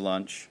 went to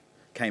lunch,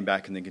 came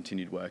back, and then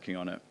continued working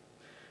on it.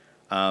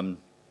 And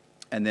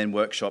then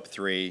workshop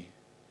 3,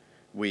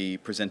 we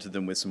presented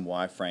them with some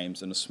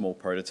wireframes and a small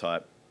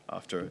prototype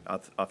after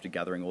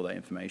gathering all that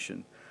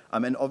information.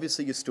 And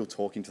obviously, you're still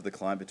talking to the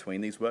client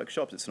between these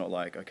workshops. It's not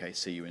like, okay,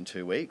 see you in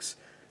 2 weeks.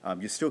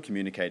 You're still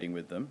communicating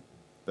with them.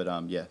 But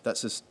yeah,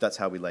 that's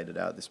how we laid it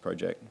out, this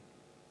project.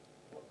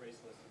 What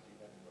resources do you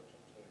have in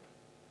workshop 2?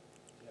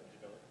 Do you have a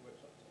development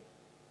workshop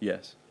 2?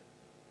 Yes.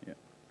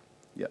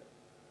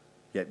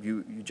 Yeah,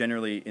 you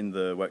generally in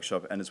the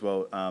workshop, and as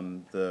well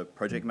the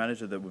project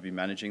manager that will be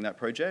managing that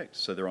project,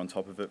 so they're on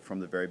top of it from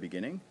the very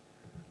beginning.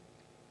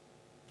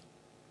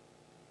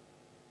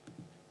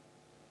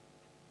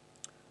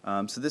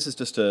 So this is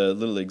just a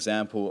little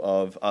example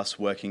of us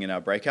working in our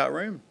breakout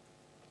room.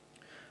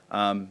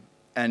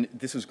 And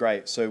this was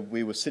great. So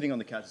we were sitting on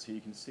the couches here.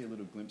 You can see a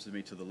little glimpse of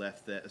me to the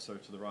left there, so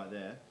to the right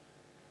there.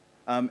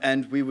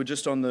 And we were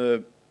just on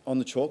the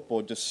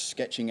chalkboard, just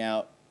sketching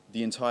out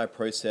the entire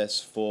process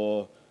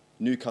for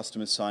new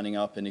customers signing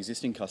up and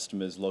existing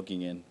customers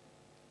logging in.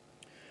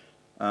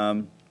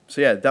 So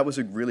yeah, that was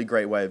a really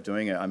great way of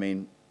doing it. I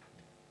mean,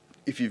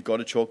 if you've got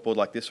a chalkboard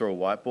like this or a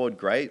whiteboard,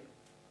 great.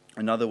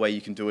 Another way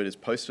you can do it is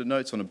post-it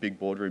notes on a big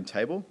boardroom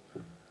table.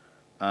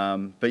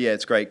 But yeah,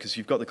 it's great because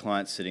you've got the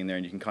clients sitting there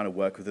and you can kind of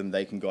work with them.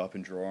 They can go up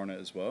and draw on it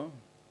as well.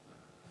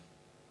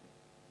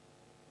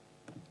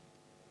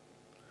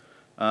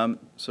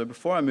 So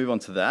before I move on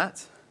to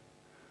that,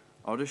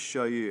 I'll just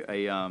show you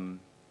a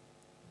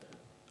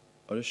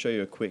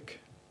quick.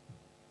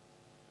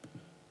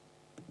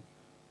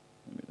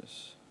 Let me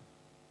just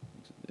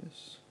exit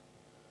this.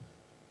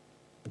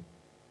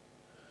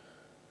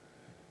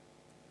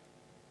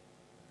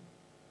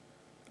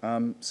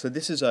 So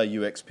this is our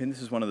UX pin.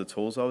 This is one of the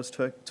tools I was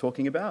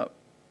talking about.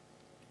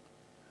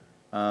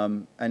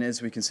 And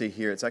as we can see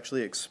here, it's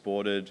actually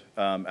exported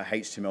a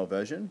HTML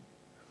version.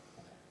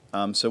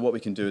 So what we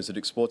can do is it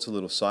exports a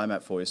little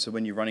sitemap for you. So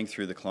when you're running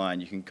through the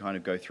client, you can kind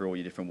of go through all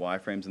your different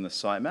wireframes in the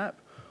sitemap.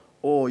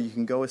 Or you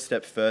can go a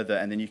step further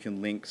and then you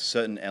can link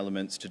certain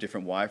elements to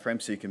different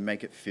wireframes so you can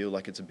make it feel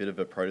like it's a bit of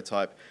a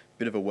prototype,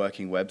 bit of a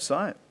working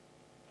website.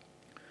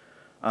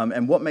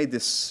 And what made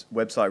this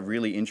website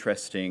really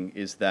interesting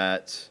is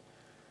that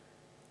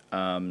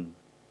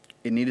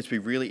it needed to be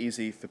really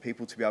easy for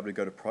people to be able to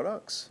go to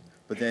products,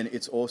 but then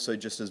it's also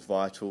just as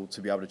vital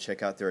to be able to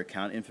check out their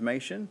account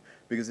information,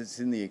 because it's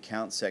in the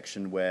account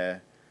section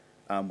where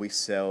we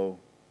sell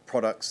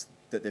products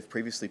that they've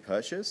previously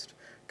purchased,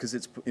 because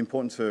it's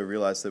important to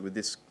realize that with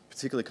this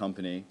particular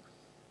company,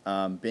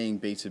 being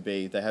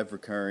B2B, they have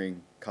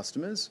recurring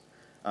customers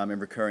and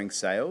recurring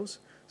sales.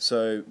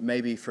 So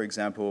maybe, for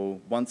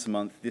example, once a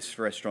month, this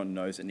restaurant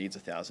knows it needs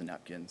 1,000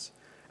 napkins.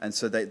 And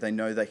so they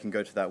know they can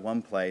go to that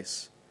one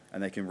place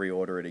and they can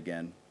reorder it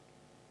again.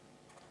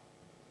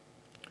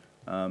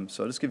 So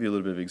I'll just give you a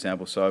little bit of an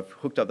example. So I've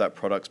hooked up that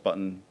products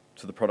button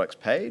to the products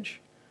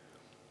page.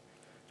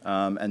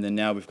 And then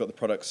now we've got the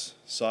products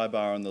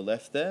sidebar on the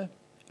left there.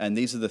 And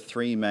these are the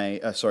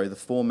the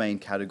 4 main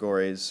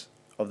categories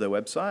of their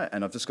website.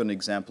 And I've just got an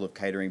example of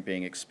catering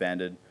being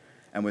expanded,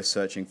 and we're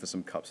searching for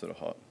some cups that are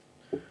hot.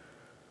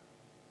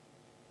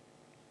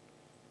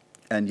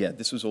 And yeah,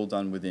 this was all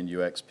done within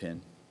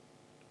UXPin.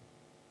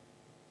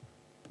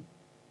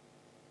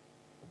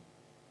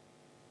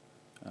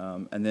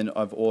 And then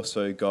I've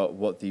also got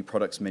what the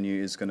products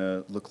menu is going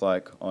to look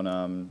like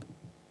on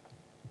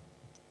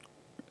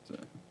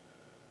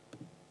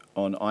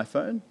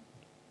iPhone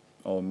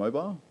or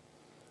mobile,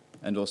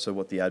 and also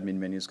what the admin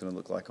menu is going to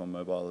look like on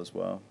mobile as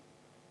well.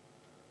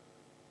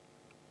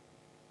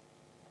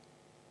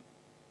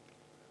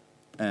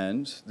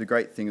 And the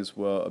great thing as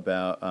well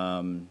about,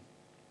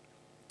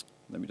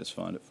 let me just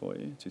find it for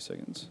you, 2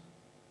 seconds.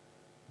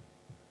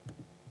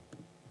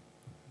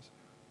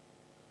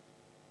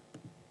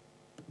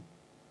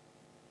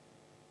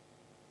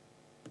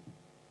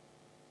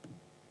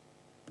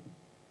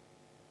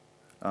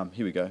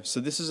 Here we go.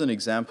 So this is an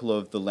example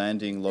of the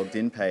landing logged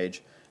in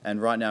page,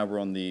 and right now we're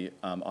on the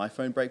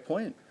iPhone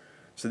breakpoint.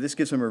 So this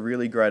gives them a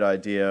really great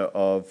idea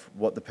of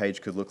what the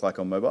page could look like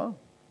on mobile.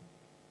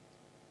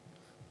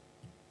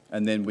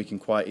 And then we can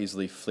quite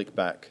easily flick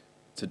back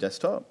to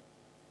desktop.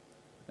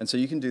 And so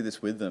you can do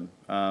this with them.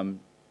 And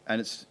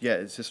it's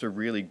just a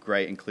really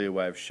great and clear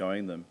way of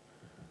showing them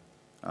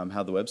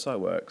how the website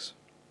works.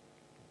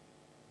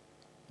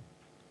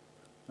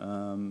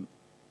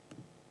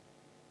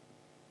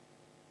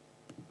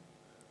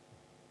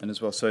 And as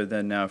well, so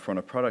then now if we're on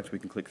a product, we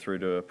can click through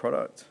to a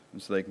product.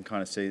 And so they can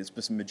kind of see, it's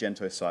just a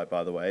Magento site,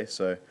 by the way.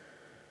 So,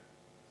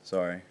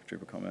 sorry,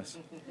 Drupal Commerce.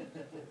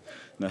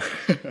 No.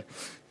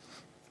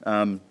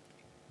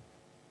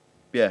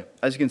 Yeah,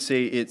 as you can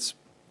see, it's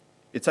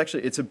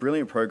a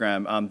brilliant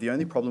program. The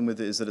only problem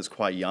with it is that it's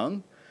quite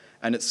young,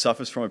 and it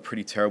suffers from a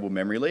pretty terrible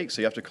memory leak.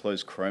 So you have to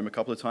close Chrome a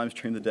couple of times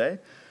during the day.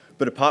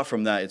 But apart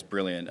from that, it's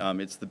brilliant.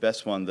 It's the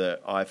best one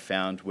that I've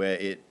found where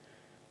it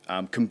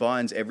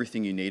combines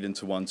everything you need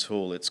into one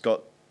tool. It's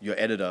got your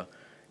editor,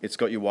 it's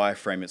got your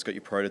wireframe, it's got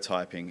your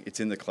prototyping, it's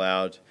in the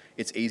cloud,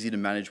 it's easy to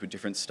manage with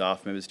different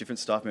staff members. Different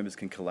staff members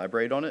can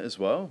collaborate on it as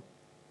well.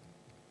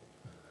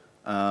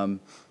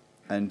 And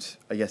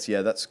I guess,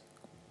 yeah, that's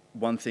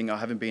one thing. I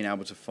haven't been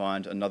able to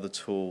find another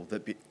tool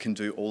that can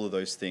do all of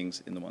those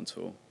things in the one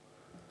tool.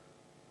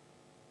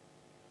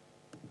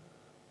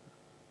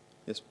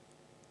 Yes?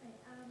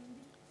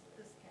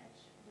 The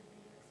sketch with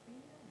the UXPin,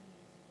 or do you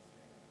use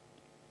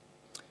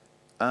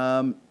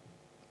Illustrator?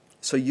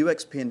 So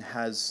UXPin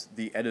has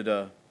the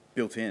editor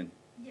built in.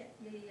 Yeah,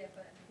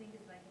 but the thing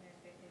is, like,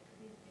 if it is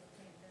built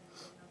in, then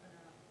you're not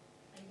gonna,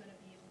 are you gonna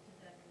be able to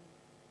then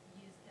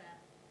use that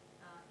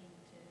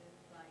into,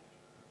 like,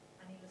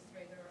 an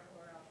Illustrator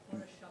or a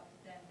Photoshop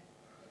to then,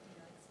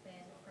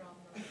 expand from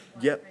one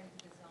Yep. frame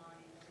to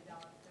design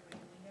without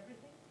redoing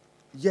everything?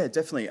 Yeah,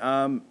 definitely.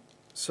 I'm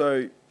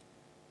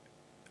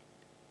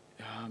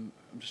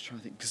just trying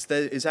to think, because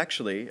there is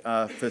actually,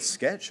 for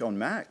Sketch on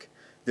Mac,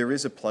 there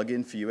is a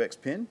plugin for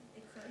UXPin,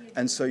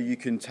 and so you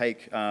can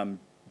take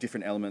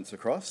different elements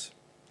across.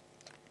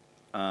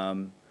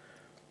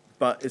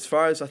 But as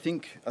far as I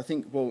think,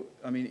 well,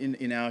 I mean,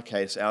 in our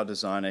case, our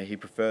designer, he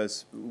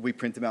prefers, we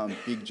print them out on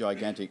big,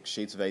 gigantic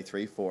sheets of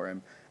A3 for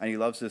him, and he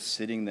loves just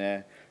sitting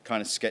there,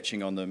 kind of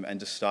sketching on them and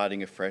just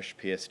starting a fresh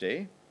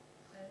PSD.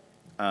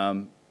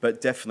 But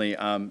definitely,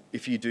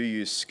 if you do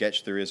use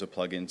Sketch, there is a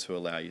plugin to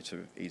allow you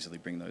to easily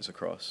bring those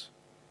across.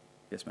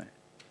 Yes, mate?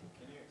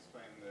 Can you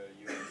explain the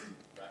UX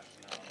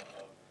rationale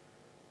of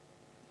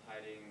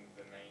hiding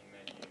the main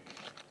menu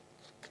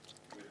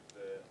with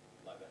the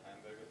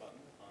hamburger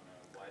button on a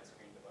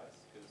widescreen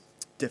device? Because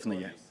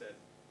Definitely, yeah. you said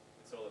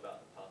it's all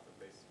about the path of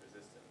least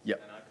resistance.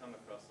 Yep. And I come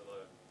across a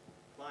lot of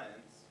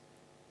clients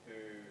who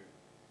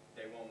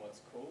they want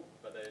what's cool,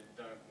 but they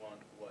don't want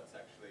what's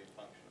actually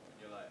functional. And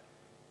you're like,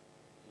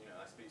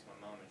 I speak to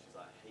my mum and she's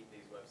like, I hate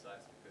these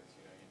websites because,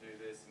 you do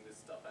this and this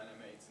stuff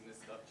animates and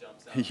this stuff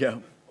jumps out. Yeah.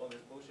 All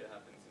this bullshit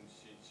happens and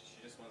she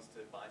just wants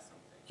to buy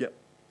something. Yep.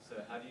 So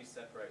how do you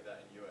separate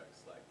that in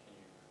UX? Like, can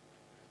you...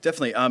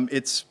 Definitely.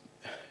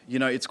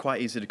 It's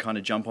quite easy to kind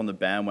of jump on the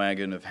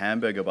bandwagon of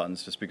hamburger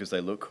buttons just because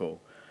they look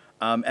cool.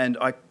 And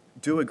I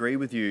do agree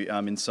with you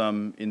in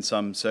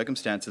some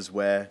circumstances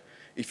where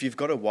if you've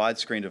got a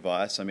widescreen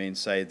device, I mean,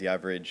 say the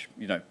average,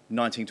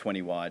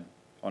 1920 wide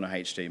on a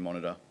HD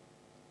monitor,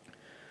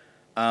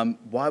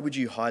 why would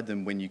you hide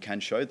them when you can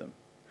show them?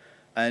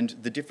 And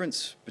the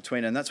difference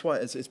between, and that's why,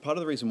 it's part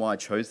of the reason why I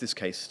chose this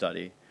case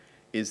study,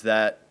 is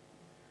that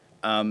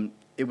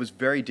it was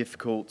very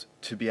difficult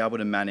to be able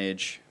to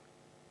manage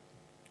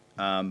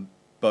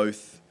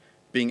both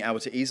being able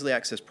to easily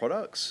access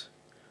products,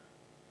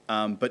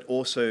 but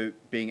also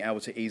being able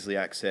to easily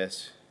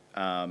access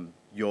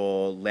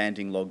your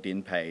landing logged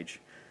in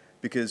page.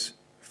 Because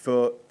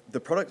for the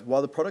product,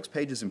 while the products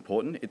page is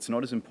important, it's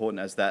not as important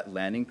as that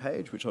landing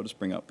page, which I'll just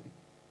bring up.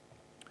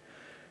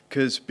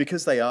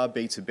 Because they are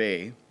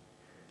B2B,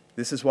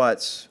 this is why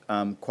it's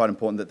quite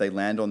important that they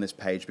land on this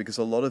page, because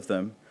a lot of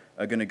them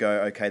are going to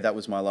go, okay, that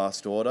was my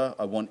last order.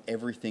 I want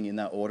everything in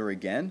that order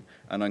again,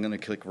 and I'm going to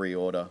click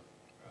reorder. Right, okay.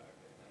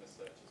 And the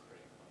search is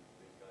pretty important for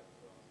these guys as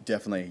well.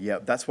 Definitely, yeah.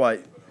 That's why.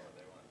 People know what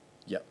they want.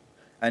 Yep.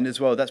 And as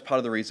well, that's part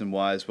of the reason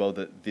why as well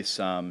that this,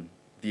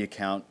 the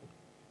account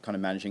kind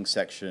of managing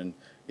section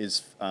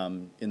is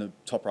in the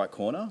top right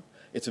corner.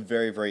 It's a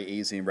very, very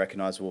easy and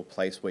recognizable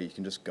place where you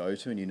can just go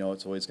to and you know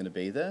it's always going to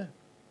be there.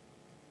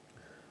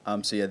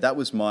 So yeah, that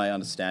was my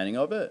understanding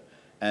of it.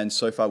 And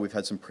so far we've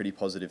had some pretty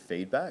positive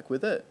feedback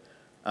with it.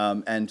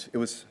 And it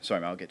was,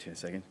 sorry, Mel, I'll get to you in a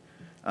second.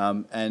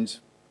 And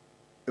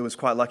it was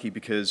quite lucky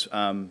because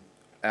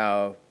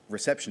our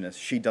receptionist,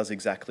 she does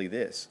exactly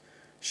this.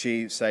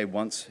 She, say,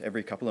 once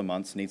every couple of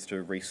months needs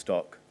to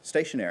restock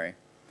stationery.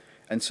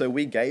 And so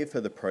we gave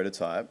her the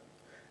prototype.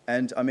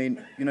 And I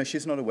mean,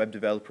 she's not a web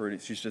developer.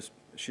 She's just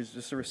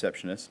a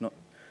receptionist.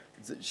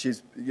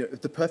 She's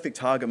the perfect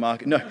target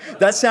market. No,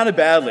 that sounded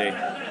badly,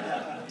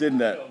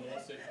 didn't it?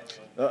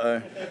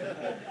 Uh-oh.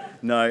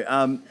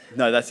 No,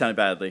 no, that sounded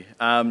badly.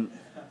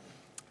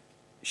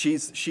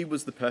 She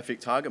was the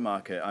perfect target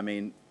market. I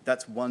mean,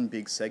 that's one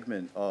big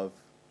segment of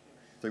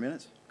 3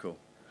 minutes? Cool.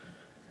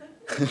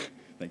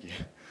 Thank you.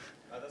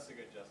 That's a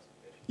good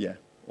justification. Yeah,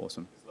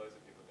 awesome. Because loads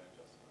of people don't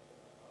justify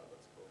it. Oh, it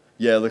looks cool.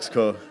 Yeah, it looks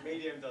cool.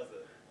 Medium does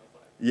it. I'm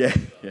fine. Yeah,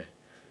 yeah.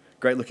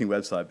 Great looking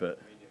website, but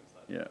Medium's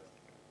like yeah.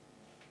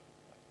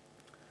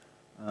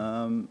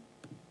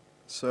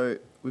 So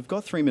we've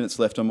got 3 minutes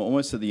left. I'm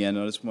almost at the end.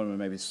 I just want to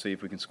maybe see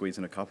if we can squeeze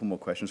in a couple more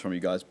questions from you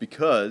guys,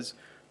 because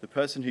the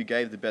person who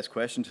gave the best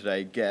question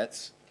today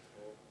gets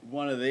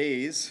one of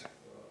these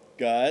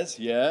guys.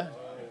 Yeah.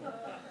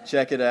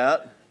 Check it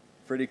out.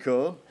 Pretty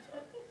cool.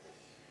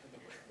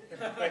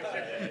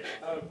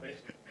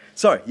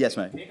 Sorry. Yes,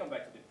 mate. Can you come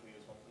back to the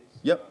previous one, please?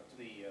 Yep. To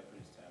the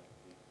previous tab,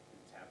 the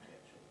tab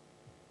actually.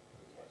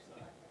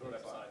 The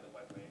website, the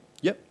web name.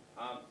 Yep.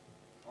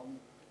 On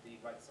the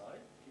right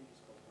side, can you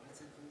just go right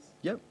side, please?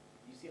 Yep.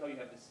 You see how you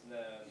have this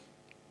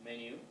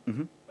menu,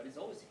 Mm-hmm. but it's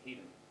always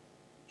hidden.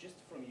 Just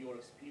from your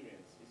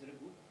experience, is it a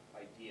good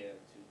idea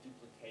to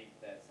duplicate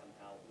that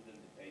somehow within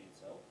the page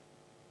itself?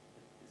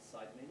 The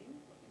side menu,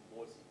 like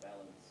invoices,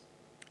 balance,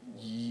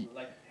 or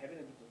like having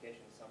a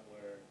duplication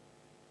somewhere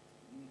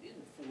in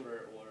the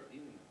footer or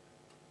in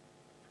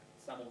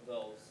some of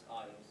those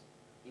items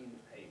in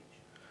the page.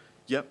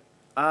 Yep.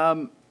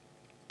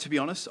 To be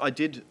honest, I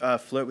did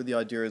flirt with the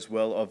idea as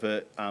well of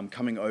it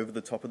coming over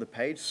the top of the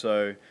page,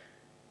 so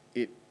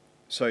that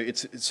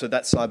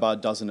sidebar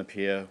doesn't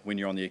appear when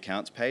you're on the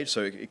accounts page,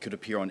 so it could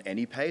appear on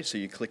any page. So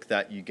you click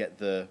that, you get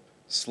the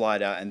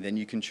slide out, and then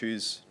you can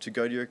choose to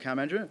go to your account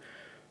manager.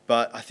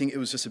 But I think it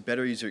was just a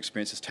better user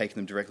experience just taking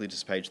them directly to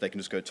this page. They can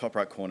just go top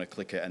right corner,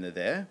 click it, and they're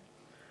there.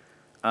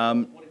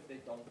 What if they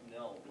don't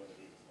know what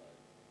it is?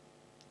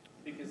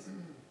 Because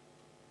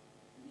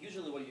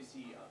usually what you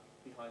see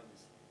behind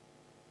this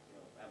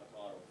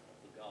avatar of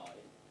the guy,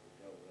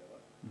 or whatever,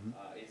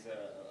 is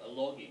a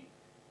login,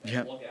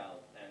 Yeah. log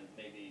out, and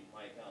maybe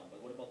my account.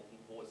 But what about the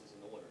invoices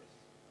and orders?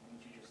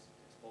 Wouldn't you just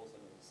expose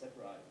them as a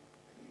separate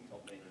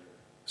top menu?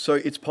 So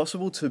it's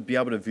possible to be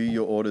able to view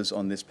your orders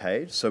on this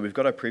page. So we've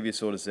got our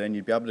previous orders there, and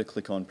you'd be able to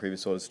click on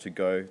previous orders to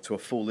go to a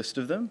full list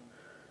of them.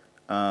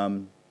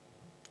 But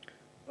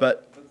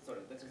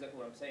sorry, that's exactly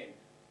what I'm saying.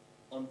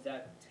 On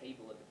that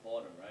table at the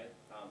bottom, right?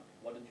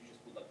 Why don't you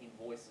just put like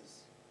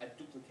invoices, a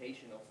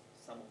duplication of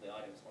some of the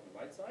items on the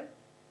right side,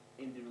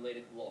 in the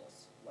related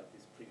blocks, like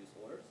these previous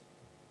orders?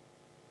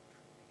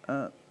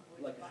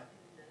 Like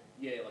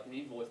an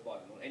invoice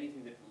button or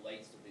anything that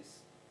relates to this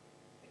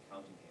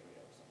accounting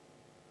area or something.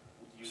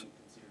 Would you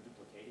consider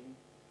duplicating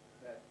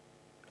that?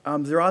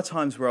 there are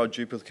times where I'll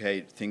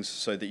duplicate things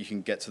so that you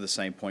can get to the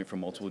same point from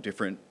multiple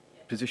different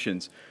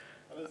positions.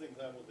 And as an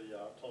example, the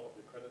top of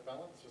your credit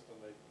balance, just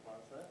underneath the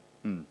price there.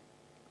 Mm.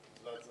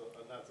 So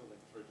that's a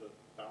link through to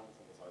balance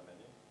on the side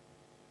menu.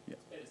 It's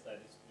fair to say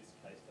this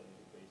case study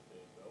is a B2B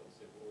as well,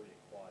 so we've already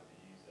acquired the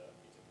user,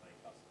 it's a paying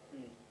customer. So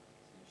we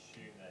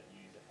assume that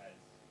user has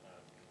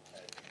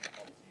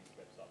obviously used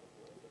the website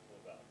before, but thought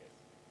about, I guess,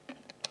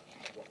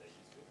 what they're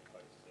used to as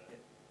opposed to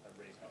a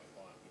retail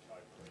client, which I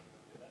agree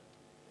would do that.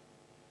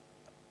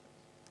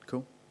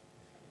 Cool.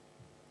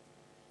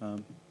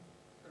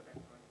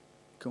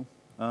 Cool.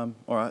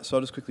 All right, so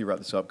I'll just quickly wrap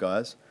this up,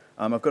 guys.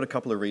 I've got a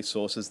couple of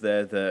resources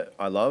there that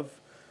I love.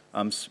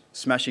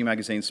 Smashing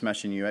Magazine,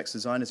 Smashing UX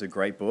Design is a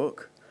great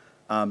book.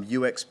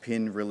 UX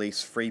Pin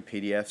release free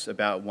PDFs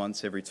about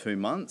once every 2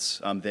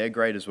 months. They're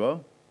great as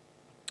well.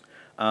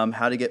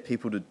 How to get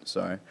people to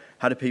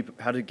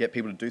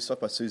do stuff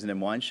by Susan M.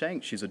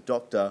 Wineshank. She's a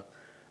doctor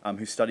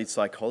who studied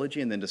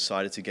psychology and then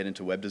decided to get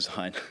into web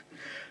design.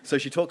 So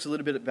she talks a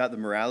little bit about the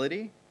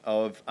morality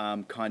of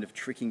kind of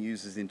tricking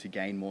users in to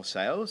gain more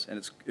sales, and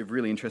it's a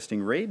really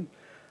interesting read.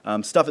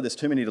 Stuff that's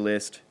too many to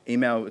list,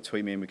 email or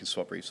tweet me and we can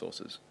swap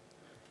resources.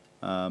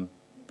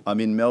 I'm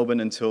in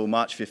Melbourne until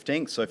March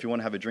 15th, so if you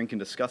want to have a drink and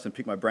discuss and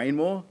pick my brain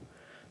more,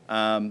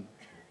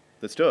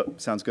 let's do it.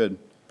 Sounds good.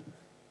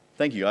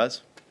 Thank you,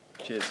 guys.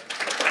 Cheers.